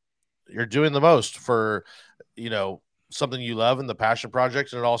doing the most for, something you love and the passion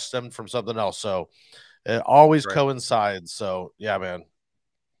project, and it all stemmed from something else. So it always coincides. So yeah, man.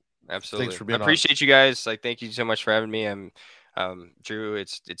 Absolutely. Thanks for being I appreciate you guys. Like, thank you so much for having me. Drew,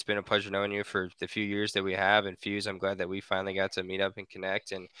 it's been a pleasure knowing you for the few years that we have, and Fuse, I'm glad that we finally got to meet up and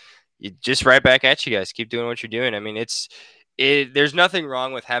connect, and you just right back at you guys. Keep doing what you're doing. I mean, there's nothing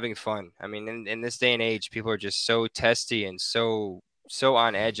wrong with having fun. I mean, in this day and age, people are just so testy and so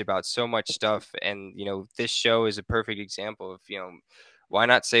on edge about so much stuff. And, this show is a perfect example of, why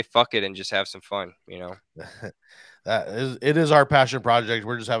not say fuck it and just have some fun, It is our passion project.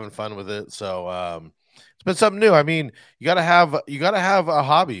 We're just having fun with it. So, it's been something new. I mean, you gotta have a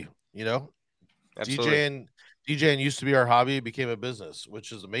hobby, Absolutely. DJing used to be our hobby. It became a business,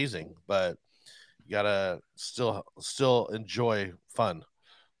 which is amazing, but you gotta still enjoy fun.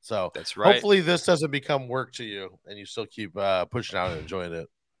 So that's right. Hopefully this doesn't become work to you and you still keep pushing out and enjoying it.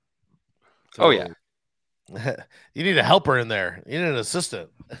 So, oh yeah. You need a helper in there. You need an assistant.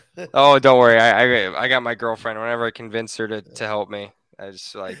 Oh, don't worry. I got my girlfriend. Whenever I convince her to help me, I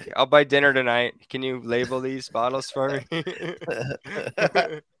just I'll buy dinner tonight. Can you label these bottles for me?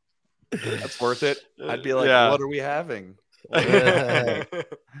 That's worth it. I'd be like, what are we having?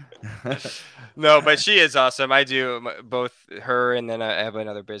 No, but she is awesome. I do both her, and then I have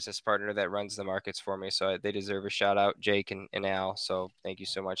another business partner that runs the markets for me, so they deserve a shout out, Jake and Al. So thank you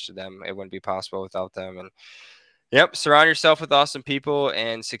so much to them. It wouldn't be possible without them. And yep, surround yourself with awesome people,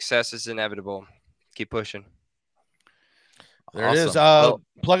 and success is inevitable. Keep pushing. There it is.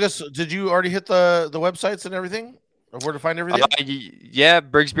 Plug us. Did you already hit the websites and everything? Or where to find everything? Yeah,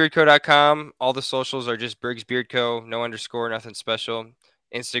 BriggsBeardCo.com. All the socials are just Briggs Beard Co. No underscore, nothing special.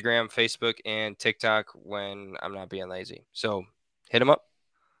 Instagram, Facebook, and TikTok when I'm not being lazy. So hit them up.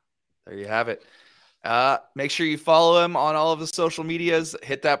 There you have it. Make sure you follow him on all of the social medias.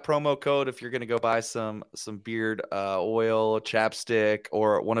 Hit that promo code if you're going to go buy some beard oil, chapstick,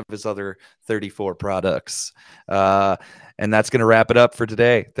 or one of his other 34 products. And that's going to wrap it up for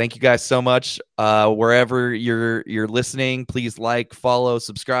today. Thank you guys so much. Wherever you're listening, please like, follow,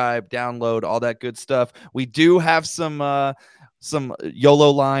 subscribe, download, all that good stuff. We do have some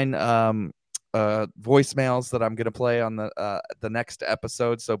YOLO line voicemails that I'm going to play on the next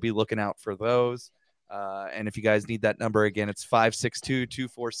episode. So be looking out for those. And if you guys need that number again, it's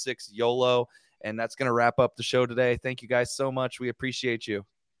 562-246-YOLO. And that's going to wrap up the show today. Thank you guys so much. We appreciate you.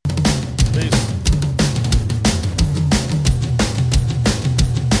 Peace.